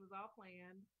retreat. It was all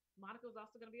planned. Monica was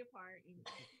also going to be a part, and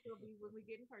she'll be when we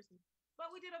get in person. But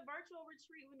we did a virtual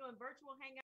retreat. We're doing virtual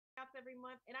hangouts every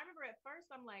month. And I remember at first,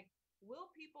 I'm like,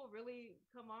 will people really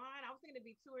come on? I was thinking it'd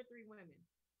be 2 or 3 women.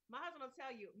 My husband will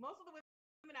tell you, most of the women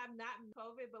I'm not in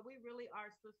COVID, but we really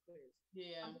are sisters.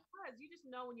 Yeah. Because you just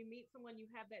know when you meet someone, you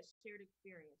have that shared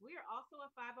experience. We are also a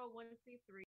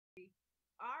 501c3.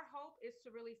 Our hope is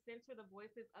to really center the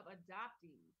voices of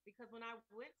adoptees, because when I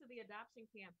went to the adoption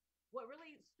camp, what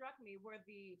really struck me were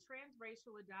the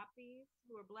transracial adoptees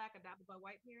who are Black, adopted by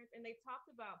white parents. And they talked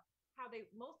about how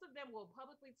most of them will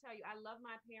publicly tell you, I love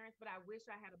my parents, but I wish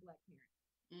I had a Black parent.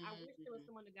 Mm-hmm. I wish there was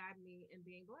someone to guide me in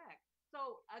being Black.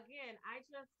 So again, I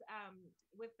just,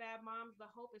 with Fab Moms,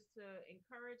 the hope is to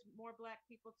encourage more Black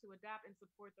people to adopt and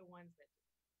support the ones that do.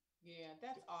 Yeah,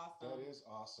 that's awesome. That is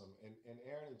awesome. And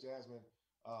Aaron and Jasmine,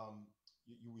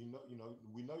 we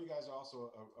know you guys are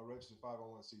also a registered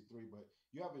 501c3, but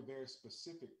you have a very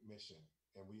specific mission.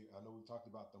 And I know we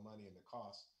talked about the money and the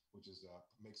cost, which is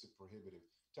makes it prohibitive.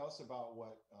 Tell us about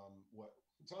what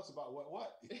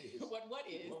is.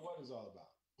 what is all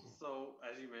about. So,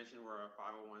 as you mentioned, we're a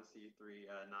 501c3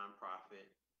 nonprofit.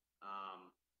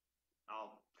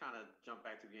 I'll kind of jump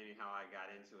back to the beginning how I got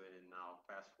into it, and I'll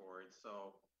fast forward.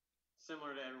 So,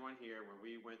 similar to everyone here, when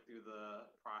we went through the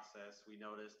process, we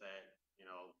noticed that, in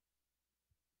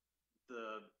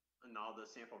all the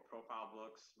sample profile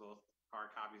books, both hard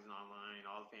copies and online,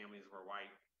 all the families were white,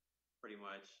 pretty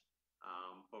much.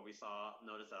 But we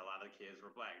noticed that a lot of the kids were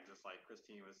Black, just like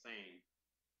Christine was saying.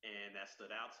 And that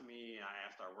stood out to me. I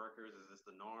asked our workers, is this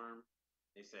the norm?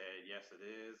 They said, yes, it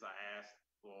is. I asked,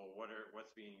 well,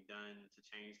 what's being done to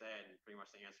change that? And pretty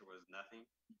much the answer was nothing.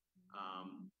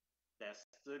 That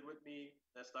stuck with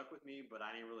me, but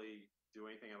I didn't really do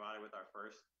anything about it with our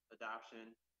first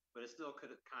adoption, but it still could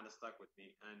have kind of stuck with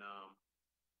me. And,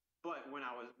 but when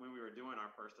we were doing our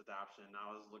first adoption,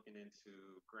 I was looking into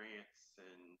grants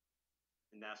and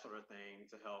that sort of thing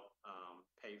to help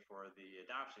pay for the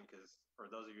adoption. Because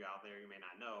for those of you out there, you may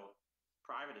not know,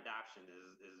 private adoption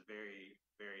is very,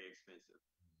 very expensive.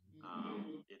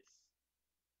 It's,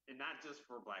 and not just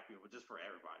for Black people, but just for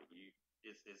everybody.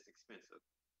 It's expensive.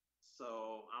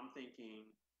 So I'm thinking,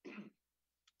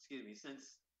 excuse me,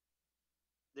 since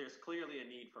there's clearly a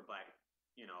need for Black,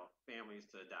 families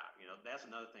to adopt, that's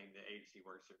another thing the agency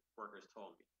workers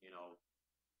told me,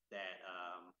 that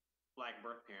Black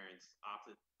birth parents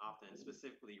often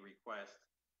specifically request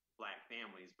Black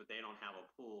families, but they don't have a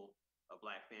pool of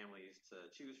Black families to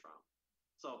choose from.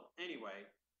 So anyway,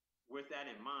 with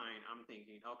that in mind, I'm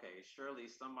thinking, okay,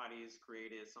 surely somebody's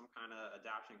created some kind of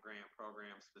adoption grant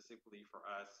program specifically for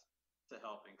us to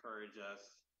help encourage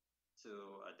us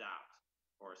to adopt,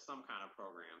 or some kind of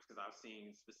programs, because I've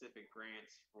seen specific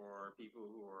grants for people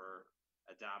who are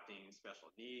adopting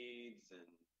special needs, and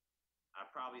I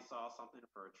probably saw something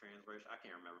for transracial, I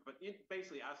can't remember, but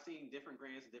basically I've seen different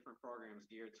grants, different programs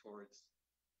geared towards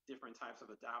different types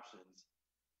of adoptions,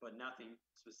 but nothing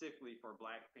specifically for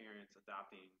Black parents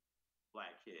adopting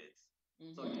Black kids.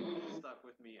 Mm-hmm. So it stuck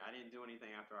with me. I didn't do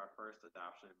anything after our first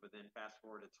adoption, but then fast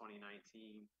forward to 2019,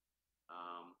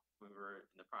 we were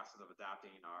in the process of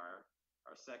adopting our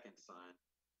second son.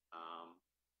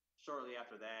 Shortly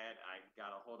after that, I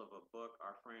got a hold of a book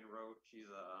our friend wrote. She's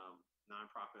a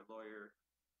nonprofit lawyer,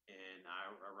 and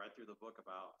I read through the book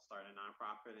about starting a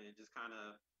nonprofit, and it just kind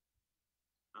of,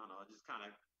 I don't know, just kind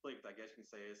of clicked, I guess you can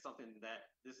say. It's something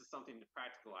that, this is something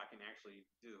practical I can actually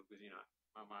do, because, you know,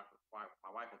 my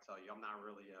wife will tell you, I'm not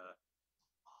really a,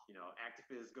 you know,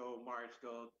 activist, go march,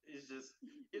 go. It's just,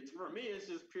 it's, for me, it's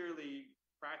just purely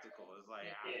practical. It's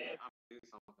like, I'm gonna do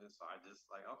something. So I just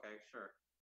like, okay, sure.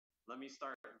 Let me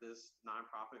start this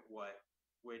nonprofit,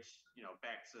 which, you know,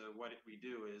 back to what we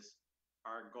do is,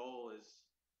 our goal is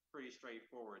pretty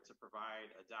straightforward, to provide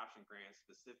adoption grants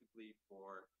specifically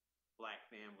for Black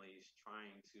families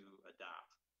trying to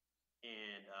adopt.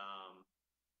 And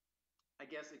I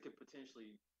guess it could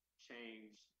potentially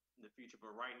change in the future,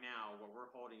 but right now what we're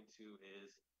holding to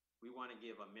is we want to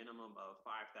give a minimum of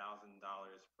 $5,000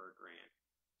 per grant.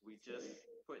 We just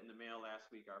put in the mail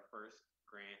last week our first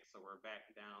grant, so we're back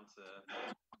down to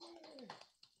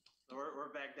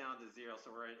we're back down to zero,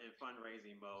 so we're in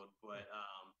fundraising mode. But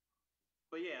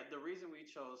yeah, the reason we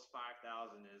chose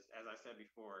 5,000 is, as I said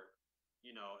before,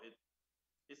 you know,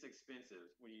 it's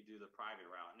expensive when you do the private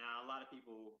route. Now, a lot of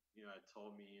people, you know, had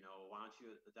told me, you know, why don't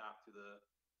you adopt through the,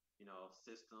 you know,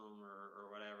 system or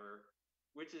whatever,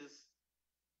 which is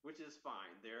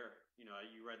fine. There, you know,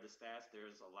 you read the stats,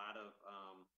 there's a lot of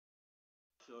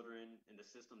children in the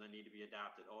system that need to be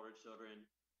adopted, older children.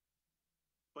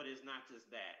 But it's not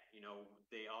just that, you know,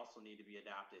 they also need to be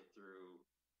adopted through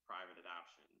private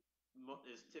adoption.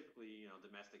 It's typically, you know,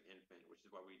 domestic infant, which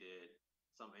is what we did,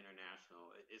 some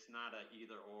international. It's not a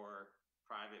either or,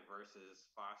 private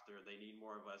versus foster. They need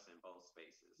more of us in both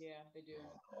spaces. Yeah, they do.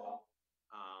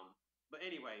 But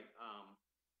anyway,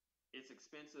 it's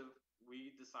expensive.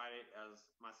 We decided, as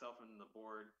myself and the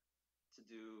board, to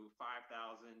do 5,000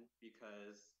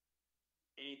 because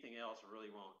anything else really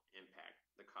won't impact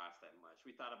the cost that much.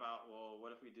 We thought about, well,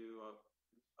 what if we do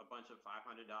a bunch of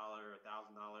 $500, $1,000?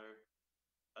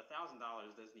 $1,000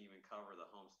 doesn't even cover the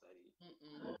home study.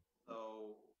 Mm-mm.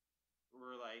 So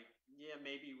we're like, yeah,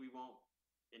 maybe we won't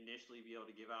initially be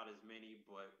able to give out as many,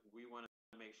 but we want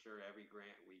to make sure every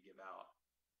grant we give out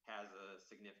has a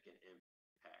significant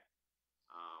impact.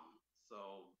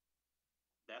 So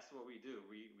that's what we do.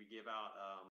 We give out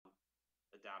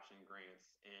adoption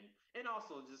grants, and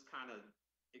also just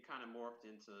it kind of morphed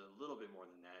into a little bit more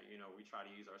than that. You know, we try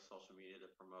to use our social media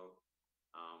to promote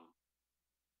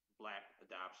Black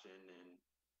adoption, and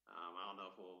I don't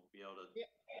know if we'll be able to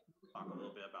talk a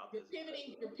little bit about this.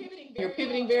 You're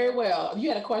pivoting very well.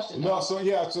 You had a question. No, so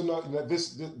yeah, so no, the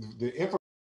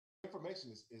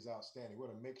information is outstanding. We're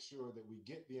going to make sure that we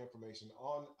get the information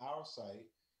on our site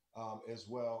as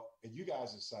well, and you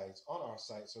guys' sites on our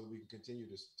site, so that we can continue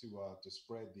to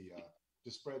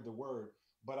spread the word.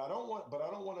 But I don't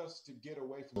want us to get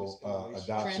away from this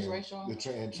adoption,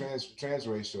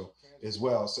 transracial as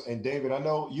well. So, and David, I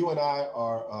know you and I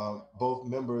are both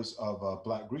members of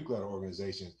Black Greek Letter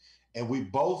Organization, and we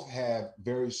both have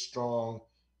very strong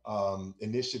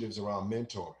initiatives around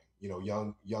mentoring. You know,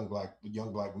 young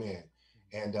black men,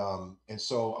 and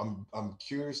so I'm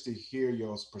curious to hear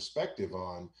your perspective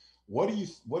on what do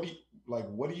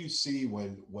you see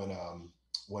when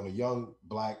a young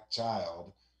Black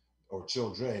child or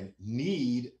children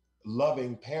need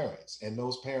loving parents, and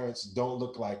those parents don't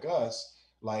look like us.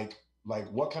 Like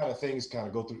what kind of things kind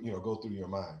of go through your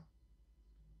mind?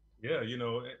 Yeah,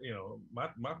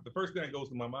 the first thing that goes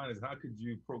through my mind is, how could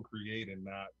you procreate and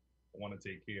not want to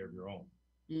take care of your own?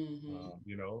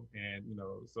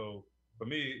 Mm-hmm. So for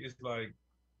me, it's like,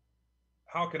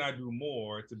 how can I do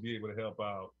more to be able to help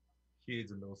out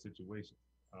kids in those situations?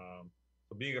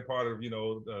 So being a part of,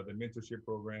 the mentorship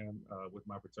program with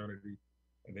my fraternity,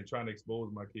 and then trying to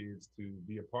expose my kids to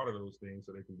be a part of those things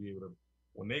so they can be able to,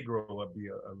 when they grow up, be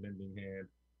a lending hand,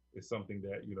 is something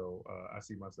that, I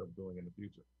see myself doing in the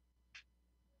future.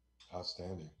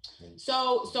 Outstanding.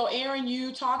 So Aaron,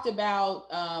 you talked about,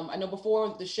 I know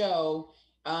before the show,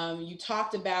 you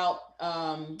talked about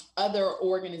other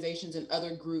organizations and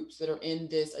other groups that are in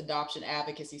this adoption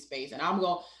advocacy space. And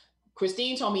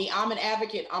Christine told me I'm an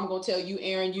advocate. I'm going to tell you,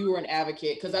 Aaron, you were an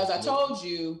advocate. Because as I told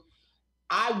you,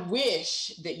 I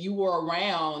wish that you were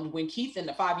around when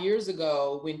 5 years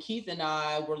ago, when Keith and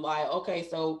I were like, okay,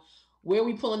 so where are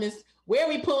we pulling this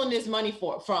money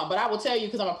from? But I will tell you,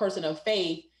 because I'm a person of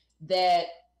faith, that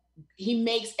he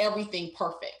makes everything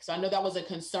perfect. So I know that was a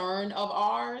concern of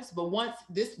ours, but once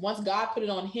God put it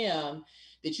on him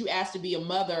that you asked to be a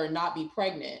mother and not be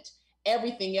pregnant,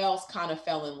 everything else kind of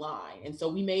fell in line. And so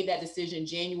we made that decision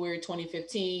January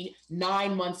 2015.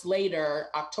 9 months later,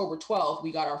 October 12th,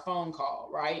 we got our phone call,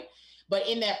 right? But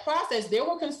in that process, there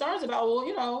were concerns about,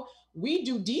 well, we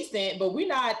do decent, but we're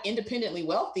not independently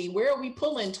wealthy. Where are we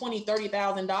pulling $20,000,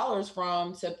 $30,000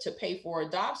 from to pay for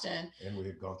adoption? And we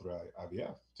had gone through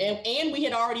IVF. And we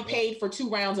had already paid for 2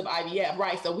 rounds of IVF,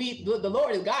 right? So the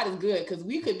Lord God is good, because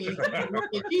we could be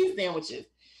making cheese sandwiches.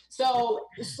 So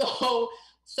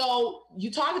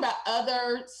you talked about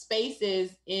other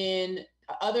spaces in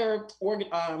other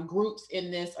groups in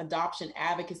this adoption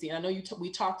advocacy. And I know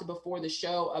we talked before the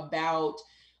show about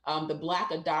the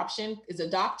Black Adoption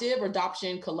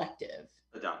Collective.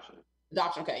 Adoption.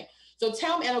 Okay. So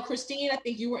tell me, I know Christine, I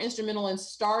think you were instrumental in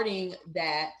starting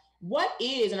that. What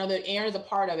is, and I know that Aaron's a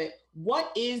part of it,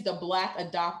 what is the Black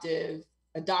Adoption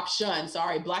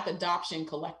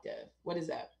Collective? What is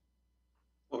that?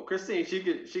 Well, Christine, she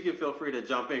could feel free to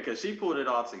jump in, because she pulled it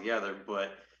all together,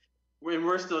 but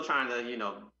we're still trying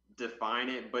to, define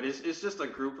it, but it's just a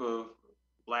group of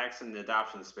Blacks in the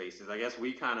adoption spaces. I guess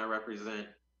we kind of represent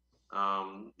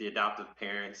the adoptive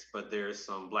parents, but there's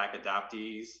some Black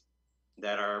adoptees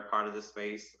that are part of the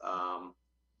space.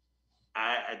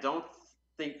 I don't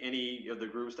think any of the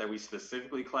groups that we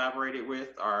specifically collaborated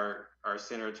with are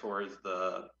centered towards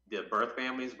the birth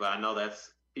families, but I know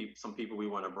that's some people we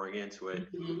want to bring into it.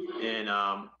 Mm-hmm.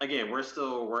 And again, we're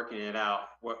still working it out,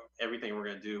 everything we're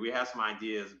going to do. We have some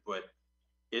ideas, but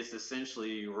it's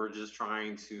essentially, we're just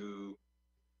trying to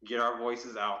get our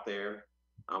voices out there,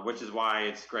 which is why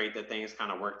it's great that things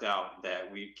kind of worked out, that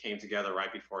we came together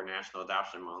right before National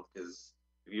Adoption Month. Because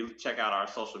if you check out our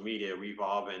social media, we've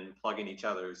all been plugging each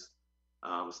other's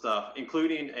stuff,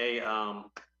 including a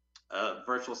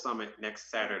virtual summit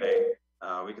next Saturday.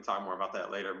 We can talk more about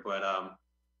that later, but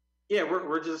yeah,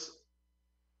 we're just,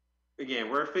 again,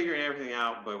 we're figuring everything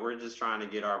out, but we're just trying to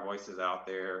get our voices out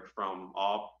there from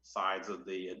all sides of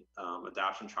the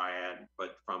adoption triad,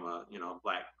 but from a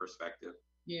Black perspective.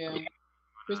 Yeah.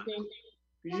 Christine,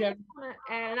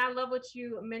 and I love what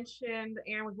you mentioned,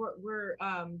 Aaron. We're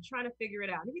trying to figure it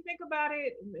out. And if you think about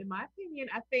it, in my opinion,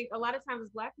 I think a lot of times as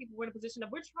Black people, we're in a position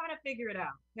of we're trying to figure it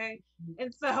out. Okay,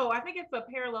 and so I think it's a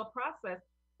parallel process.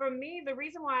 For me, the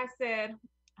reason why I said,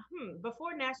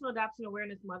 before National Adoption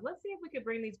Awareness Month, let's see if we could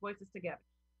bring these voices together.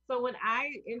 So when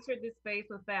I entered this space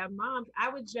with Fab Moms, I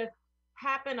would just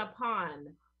happen upon,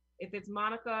 if it's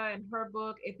Monica and her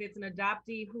book, if it's an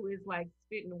adoptee who is like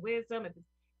spitting wisdom,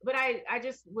 but I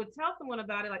just would tell someone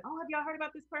about it, like, oh, have y'all heard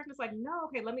about this person? It's like, no,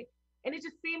 okay, let me, and it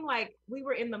just seemed like we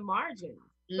were in the margins.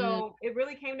 So it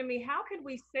really came to me, how could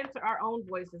we center our own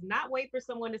voices, not wait for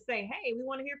someone to say, hey, we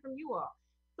want to hear from you all.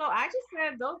 So I just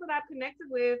said, those that I've connected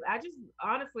with, I just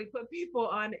honestly put people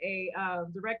on a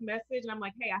direct message, and I'm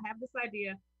like, hey, I have this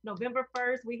idea. November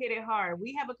 1st, we hit it hard.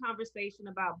 We have a conversation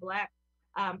about Black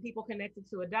people connected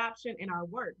to adoption in our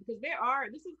work, because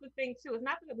this is the thing too, it's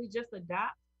not that we just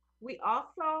adopt, we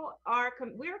also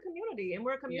we're a community, and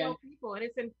we're a communal people, and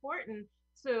it's important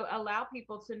to allow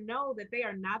people to know that they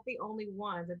are not the only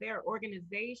ones, that there are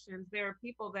organizations, there are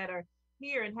people that are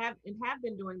here and have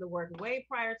been doing the work way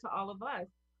prior to all of us.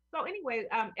 So anyway,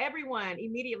 everyone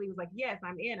immediately was like, yes,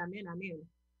 I'm in.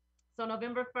 So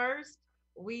November 1st,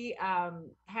 we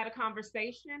had a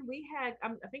conversation. We had,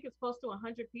 I think it's close to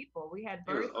 100 people. We had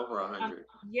birth, it was over 100.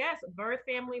 Yes, birth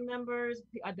family members,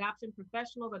 adoption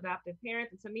professionals, adoptive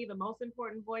parents, and to me, the most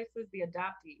important voices, the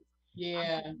adoptees.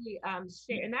 Yeah.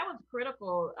 And that was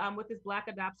critical with this Black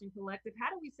Adoption Collective. How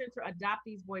do we center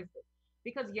adoptees' voices?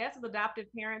 Because yes, as adoptive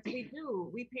parents,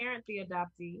 we parent the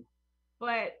adoptee,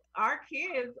 but our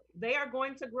kids, they are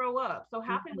going to grow up. So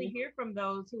how can we hear from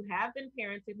those who have been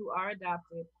parented, who are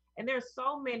adopted? And there's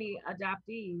so many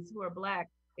adoptees who are Black,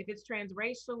 if it's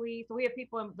transracially. So we have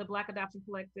people in the Black Adoption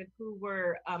Collective who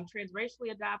were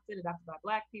transracially adopted by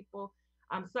Black people,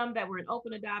 some that were in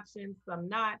open adoption, some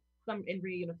not, some in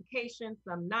reunification,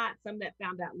 some not, some that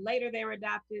found out later they were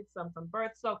adopted, some from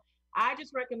birth. So I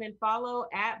just recommend follow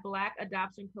at Black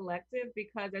Adoption Collective,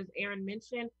 because as Aaron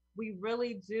mentioned, we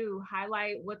really do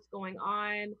highlight what's going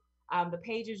on, the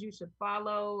pages you should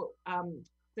follow,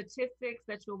 statistics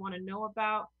that you'll want to know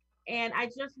about. And I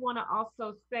just want to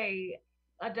also say,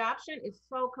 adoption is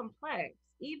so complex,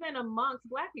 even amongst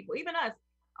Black people, even us.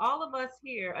 All of us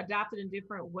here adopted in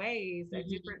different ways, at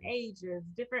different ages,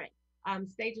 different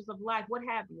stages of life, what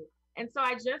have you. And so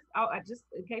I just,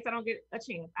 in case I don't get a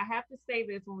chance, I have to say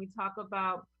this when we talk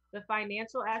about the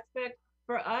financial aspect.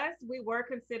 For us, we were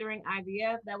considering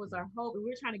IVF. That was our hope. And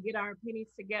we were trying to get our pennies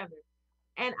together.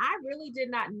 And I really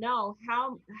did not know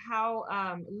how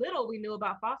little we knew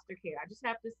about foster care. I just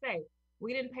have to say,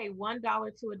 we didn't pay $1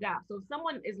 to adopt. So if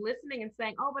someone is listening and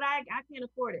saying, oh, but I can't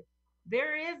afford it,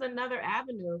 there is another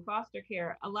avenue of foster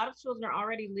care. A lot of children are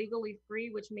already legally free,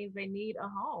 which means they need a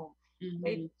home.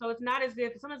 So it's not as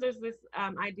if sometimes there's this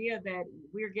idea that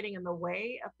we're getting in the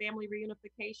way of family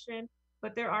reunification,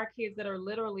 but there are kids that are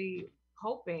literally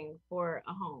hoping for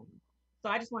a home. So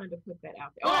I just wanted to put that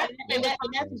out there.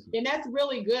 And that's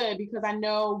really good, because I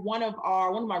know one of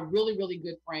my really, really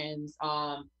good friends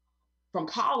from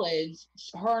college,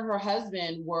 her and her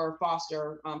husband were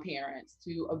foster parents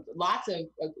to lots of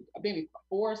maybe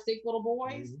 4 or 6 little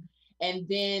boys. And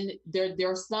then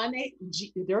their son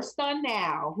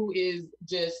now, who is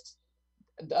just,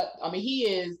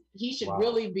 he should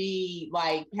really be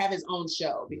like, have his own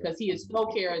show, because he is so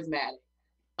charismatic.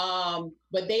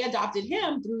 But they adopted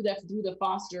him through the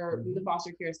foster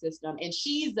care system. And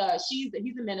he's a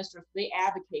minister. So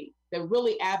they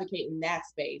really advocate in that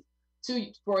space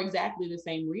for exactly the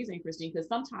same reason, Christine, because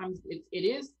sometimes it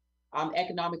is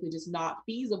economically just not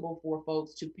feasible for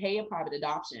folks to pay a private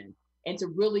adoption and to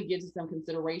really give some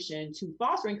consideration to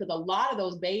fostering, because a lot of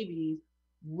those babies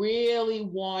really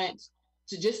want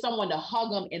to just someone to hug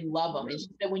them and love them. And she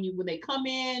said when they come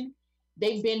in,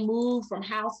 they've been moved from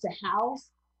house to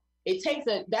house.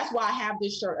 That's why I have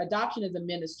this shirt, Adoption is a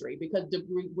Ministry, because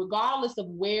regardless of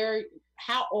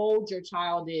how old your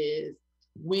child is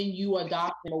when you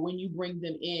adopt them or when you bring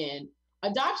them in,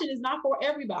 adoption is not for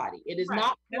everybody. It is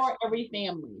not for every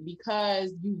family,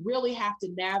 because you really have to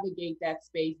navigate that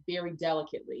space very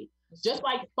delicately. Just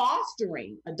like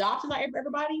fostering, adoption not for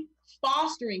everybody,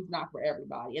 fostering is not for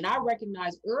everybody. And I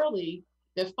recognized early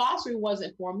that fostering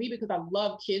wasn't for me, because I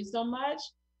love kids so much.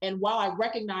 And while I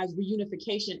recognize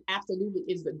reunification absolutely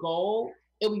is the goal,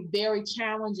 it would be very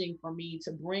challenging for me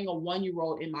to bring a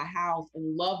 1-year-old in my house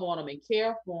and love on them and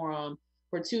care for them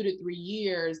for 2 to 3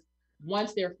 years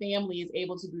once their family is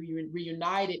able to be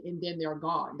reunited and then they're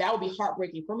gone. That would be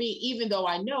heartbreaking for me, even though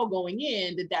I know going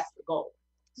in that that's the goal.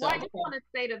 So I just want to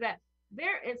say to that,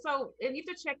 and you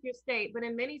have to check your state, but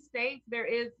in many states there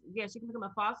is, yes, you can become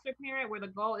a foster parent where the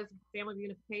goal is family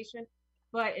reunification.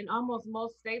 But in almost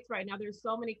most states right now, there's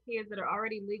so many kids that are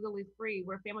already legally free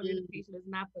where family reunification is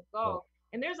not the goal.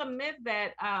 And there's a myth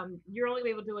that you're only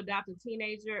able to adopt a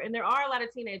teenager. And there are a lot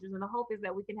of teenagers, and the hope is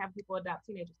that we can have people adopt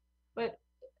teenagers. But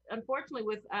unfortunately,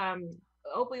 with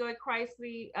opioid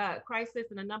crisis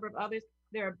and a number of others,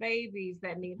 there are babies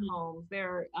that need homes.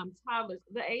 There are toddlers.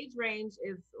 The age range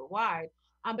is wide.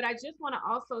 But I just want to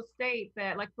also state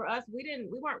that, like, for us, we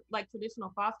weren't like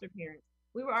traditional foster parents.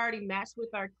 We were already matched with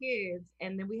our kids,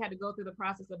 and then we had to go through the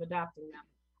process of adopting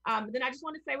them. Then I just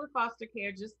want to say with foster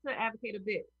care, just to advocate a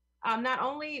bit, not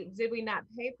only did we not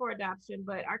pay for adoption,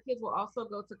 but our kids will also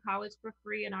go to college for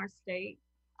free in our state,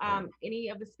 any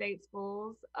of the state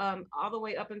schools, all the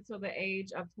way up until the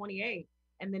age of 28.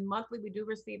 And then monthly, we do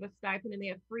receive a stipend, and they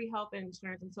have free health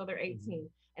insurance until they're 18.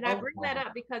 And I bring that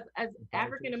up because as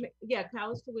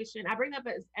college tuition, I bring that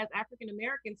up as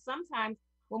African-Americans, sometimes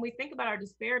when we think about our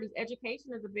disparities,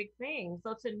 education is a big thing.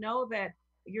 So to know that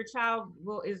your child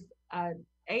is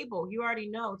able, you already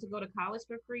know, to go to college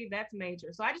for free, that's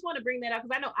major. So I just want to bring that up,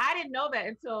 because I know I didn't know that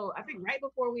until I think right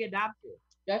before we adopted.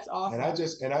 That's awesome.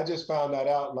 And I just found that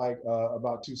out like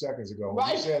about 2 seconds ago when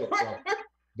you said it. So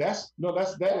that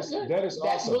is awesome.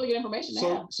 That's really good information to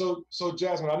have. So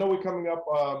Jasmine, I know we're coming up.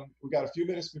 We got a few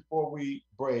minutes before we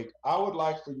break. I would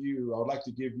like to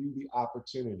give you the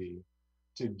opportunity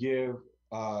to give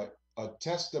a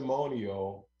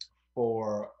testimonial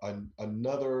for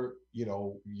another,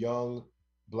 young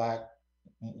Black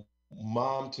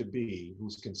mom to be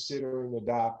who's considering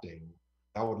adopting.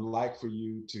 I would like for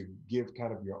you to give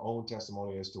kind of your own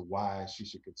testimony as to why she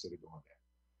should consider doing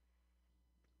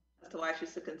that. As to why she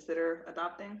should consider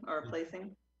adopting or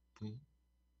placing?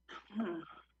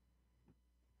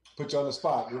 Put you on the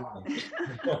spot.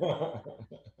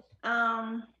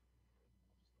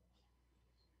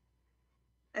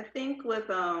 I think with,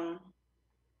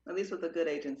 at least with a good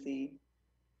agency,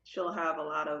 she'll have a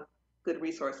lot of good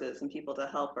resources and people to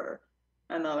help her.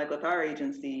 I know, like with our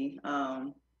agency,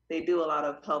 they do a lot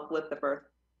of help with the birth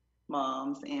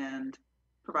moms and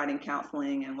providing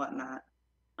counseling and whatnot.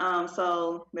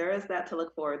 So there is that to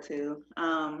look forward to.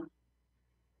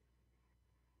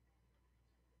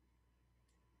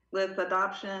 With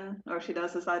adoption, or if she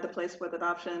does decide to place with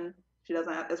adoption, she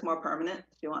doesn't have, it's more permanent.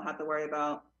 She won't have to worry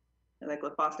about, like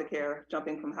with foster care,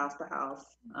 jumping from house to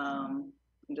house, and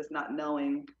just not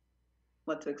knowing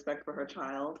what to expect for her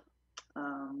child.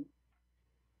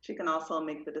 She can also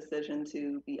make the decision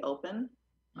to be open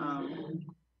and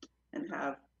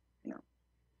have,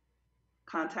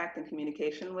 contact and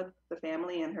communication with the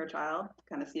family and her child,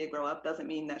 kind of see it grow up. Doesn't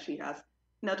mean that she has,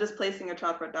 just placing your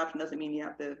child for adoption doesn't mean you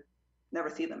have to never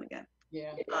see them again.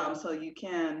 Yeah. So you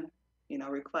can,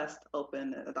 request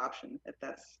open adoption if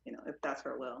that's, if that's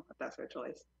her will, if that's her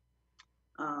choice.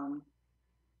 Yeah.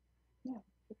 Well,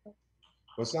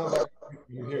 it sounds like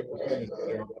you hear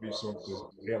the resources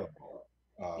available.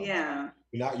 Yeah.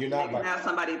 You're not like, have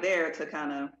somebody there to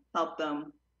kind of help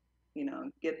them,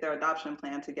 get their adoption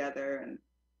plan together,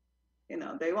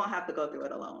 and they won't have to go through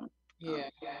it alone. Yeah.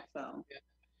 So.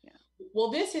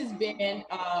 Well, this has been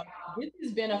a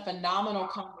phenomenal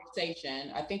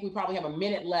conversation. I think we probably have a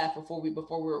minute left before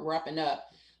we're wrapping up.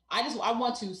 I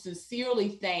want to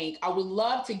sincerely thank. I would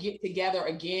love to get together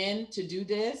again to do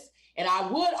this. And I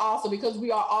would also, because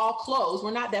we are all close,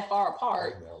 we're not that far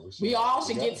apart. We all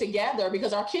should get together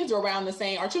because our kids are around the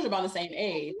same, our children are around the same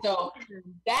age. So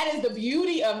that is the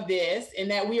beauty of this, in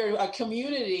that we are a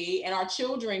community and our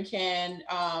children can,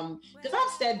 because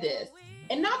I've said this,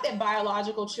 and not that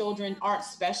biological children aren't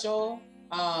special,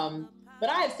 but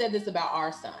I have said this about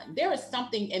our son. There is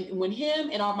something, and when him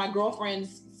and my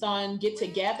girlfriend's son get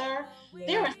together,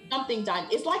 there is something done.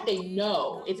 It's like they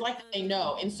know. It's like they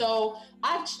know. And so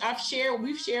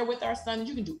we've shared with our son,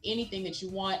 you can do anything that you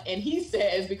want. And he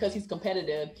says, because he's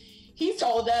competitive, he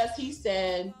told us, he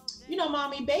said,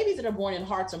 Mommy, babies that are born in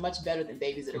hearts are much better than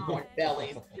babies that are born in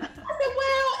bellies. I said,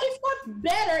 well, it's not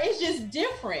better. It's just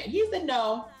different. He said,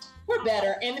 no, we're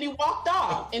better. And then he walked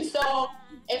off. And so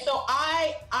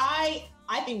I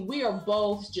think we are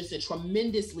both just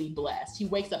tremendously blessed. He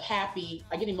wakes up happy.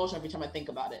 I get emotional every time I think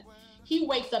about it. He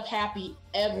wakes up happy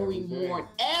every morning,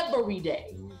 every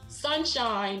day.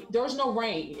 Sunshine, there's no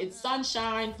rain. It's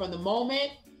sunshine from the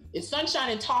moment, it's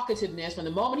sunshine and talkativeness from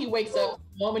the moment he wakes up,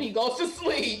 the moment he goes to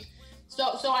sleep.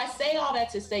 So I say all that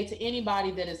to say to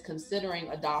anybody that is considering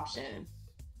adoption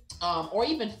or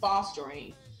even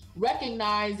fostering,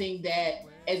 recognizing that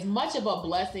as much of a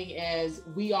blessing as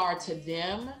we are to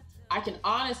them, I can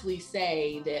honestly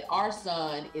say that our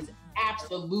son is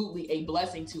absolutely a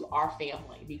blessing to our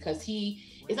family, because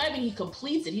it's not even he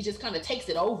completes it, he just kind of takes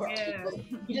it over. Yeah.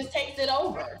 He just takes it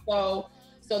over. So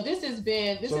this has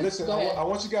been, listen, I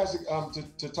want you guys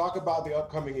to talk about the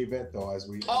upcoming event though, as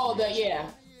we.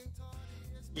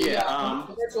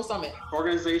 Virtual summit.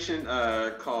 Organization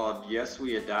called Yes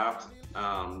We Adopt.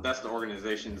 That's the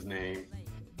organization's name.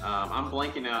 I'm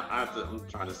blanking out. I'm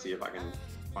trying to see if I can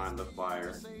find the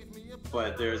flyer.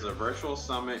 But there's a virtual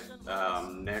summit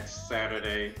next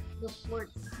Saturday. The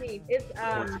 14th. It's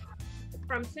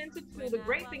from 10 to 2. The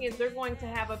great thing is they're going to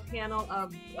have a panel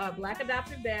of Black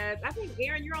adoptive dads. I think,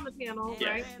 Aaron, you're on the panel, yes.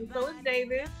 Right? And so is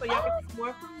David. So y'all can see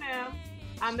more from them.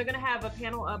 They're going to have a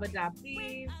panel of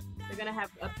adoptees. They're going to have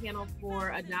a panel for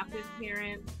adoptive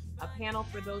parents, a panel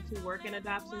for those who work in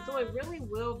adoption. So it really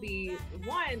will be,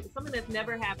 something that's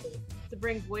never happened, to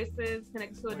bring voices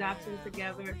connected to adoption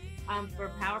together for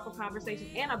powerful conversation,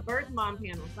 and a birth mom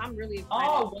panel. So I'm really excited.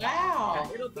 Oh,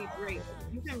 wow. It'll be great.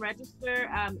 You can register,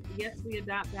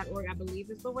 yesweadopt.org, I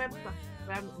believe is the website.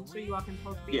 So I'm sure you all can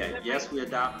post these. Yeah,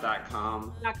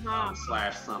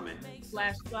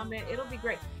 yesweadopt.com/summit. It'll be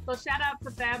great. So shout out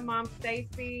to Fab Mom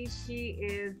Stacy. She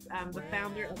is the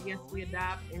founder of Yes We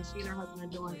Adopt, and she and her husband are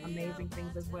doing amazing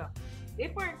things as well.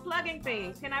 If we're plugging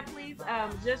things, can I please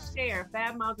just share?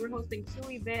 Fab Moms, we're hosting 2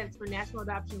 events for National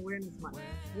Adoption Awareness Month.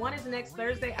 One is next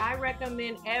Thursday. I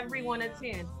recommend everyone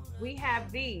attend. We have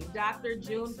the Dr.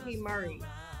 June P. Murray.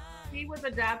 She was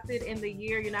adopted in the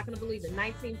year, you're not going to believe it,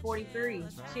 1943.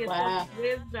 She has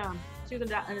wisdom. She's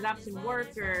an adoption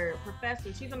worker,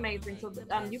 professor. She's amazing. So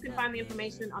you can find the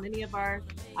information on any of our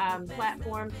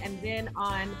platforms. And then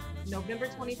on November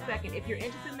 22nd, if you're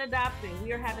interested in adopting,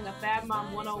 we are having a Fab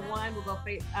Mom 101. We'll go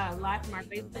live from our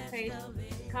Facebook page.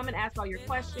 Come and ask all your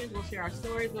questions. We'll share our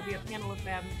stories. There'll be a panel of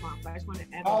Fab Moms. I just want to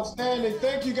add outstanding.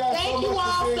 Thank you guys Thank you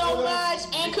all so much.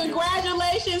 And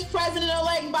congratulations,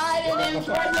 President-elect Biden and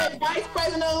Vice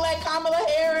President-elect Kamala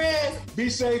Harris. Be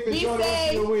safe. Enjoy the rest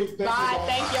of your week. Bye.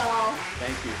 Thank y'all.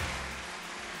 Thank you.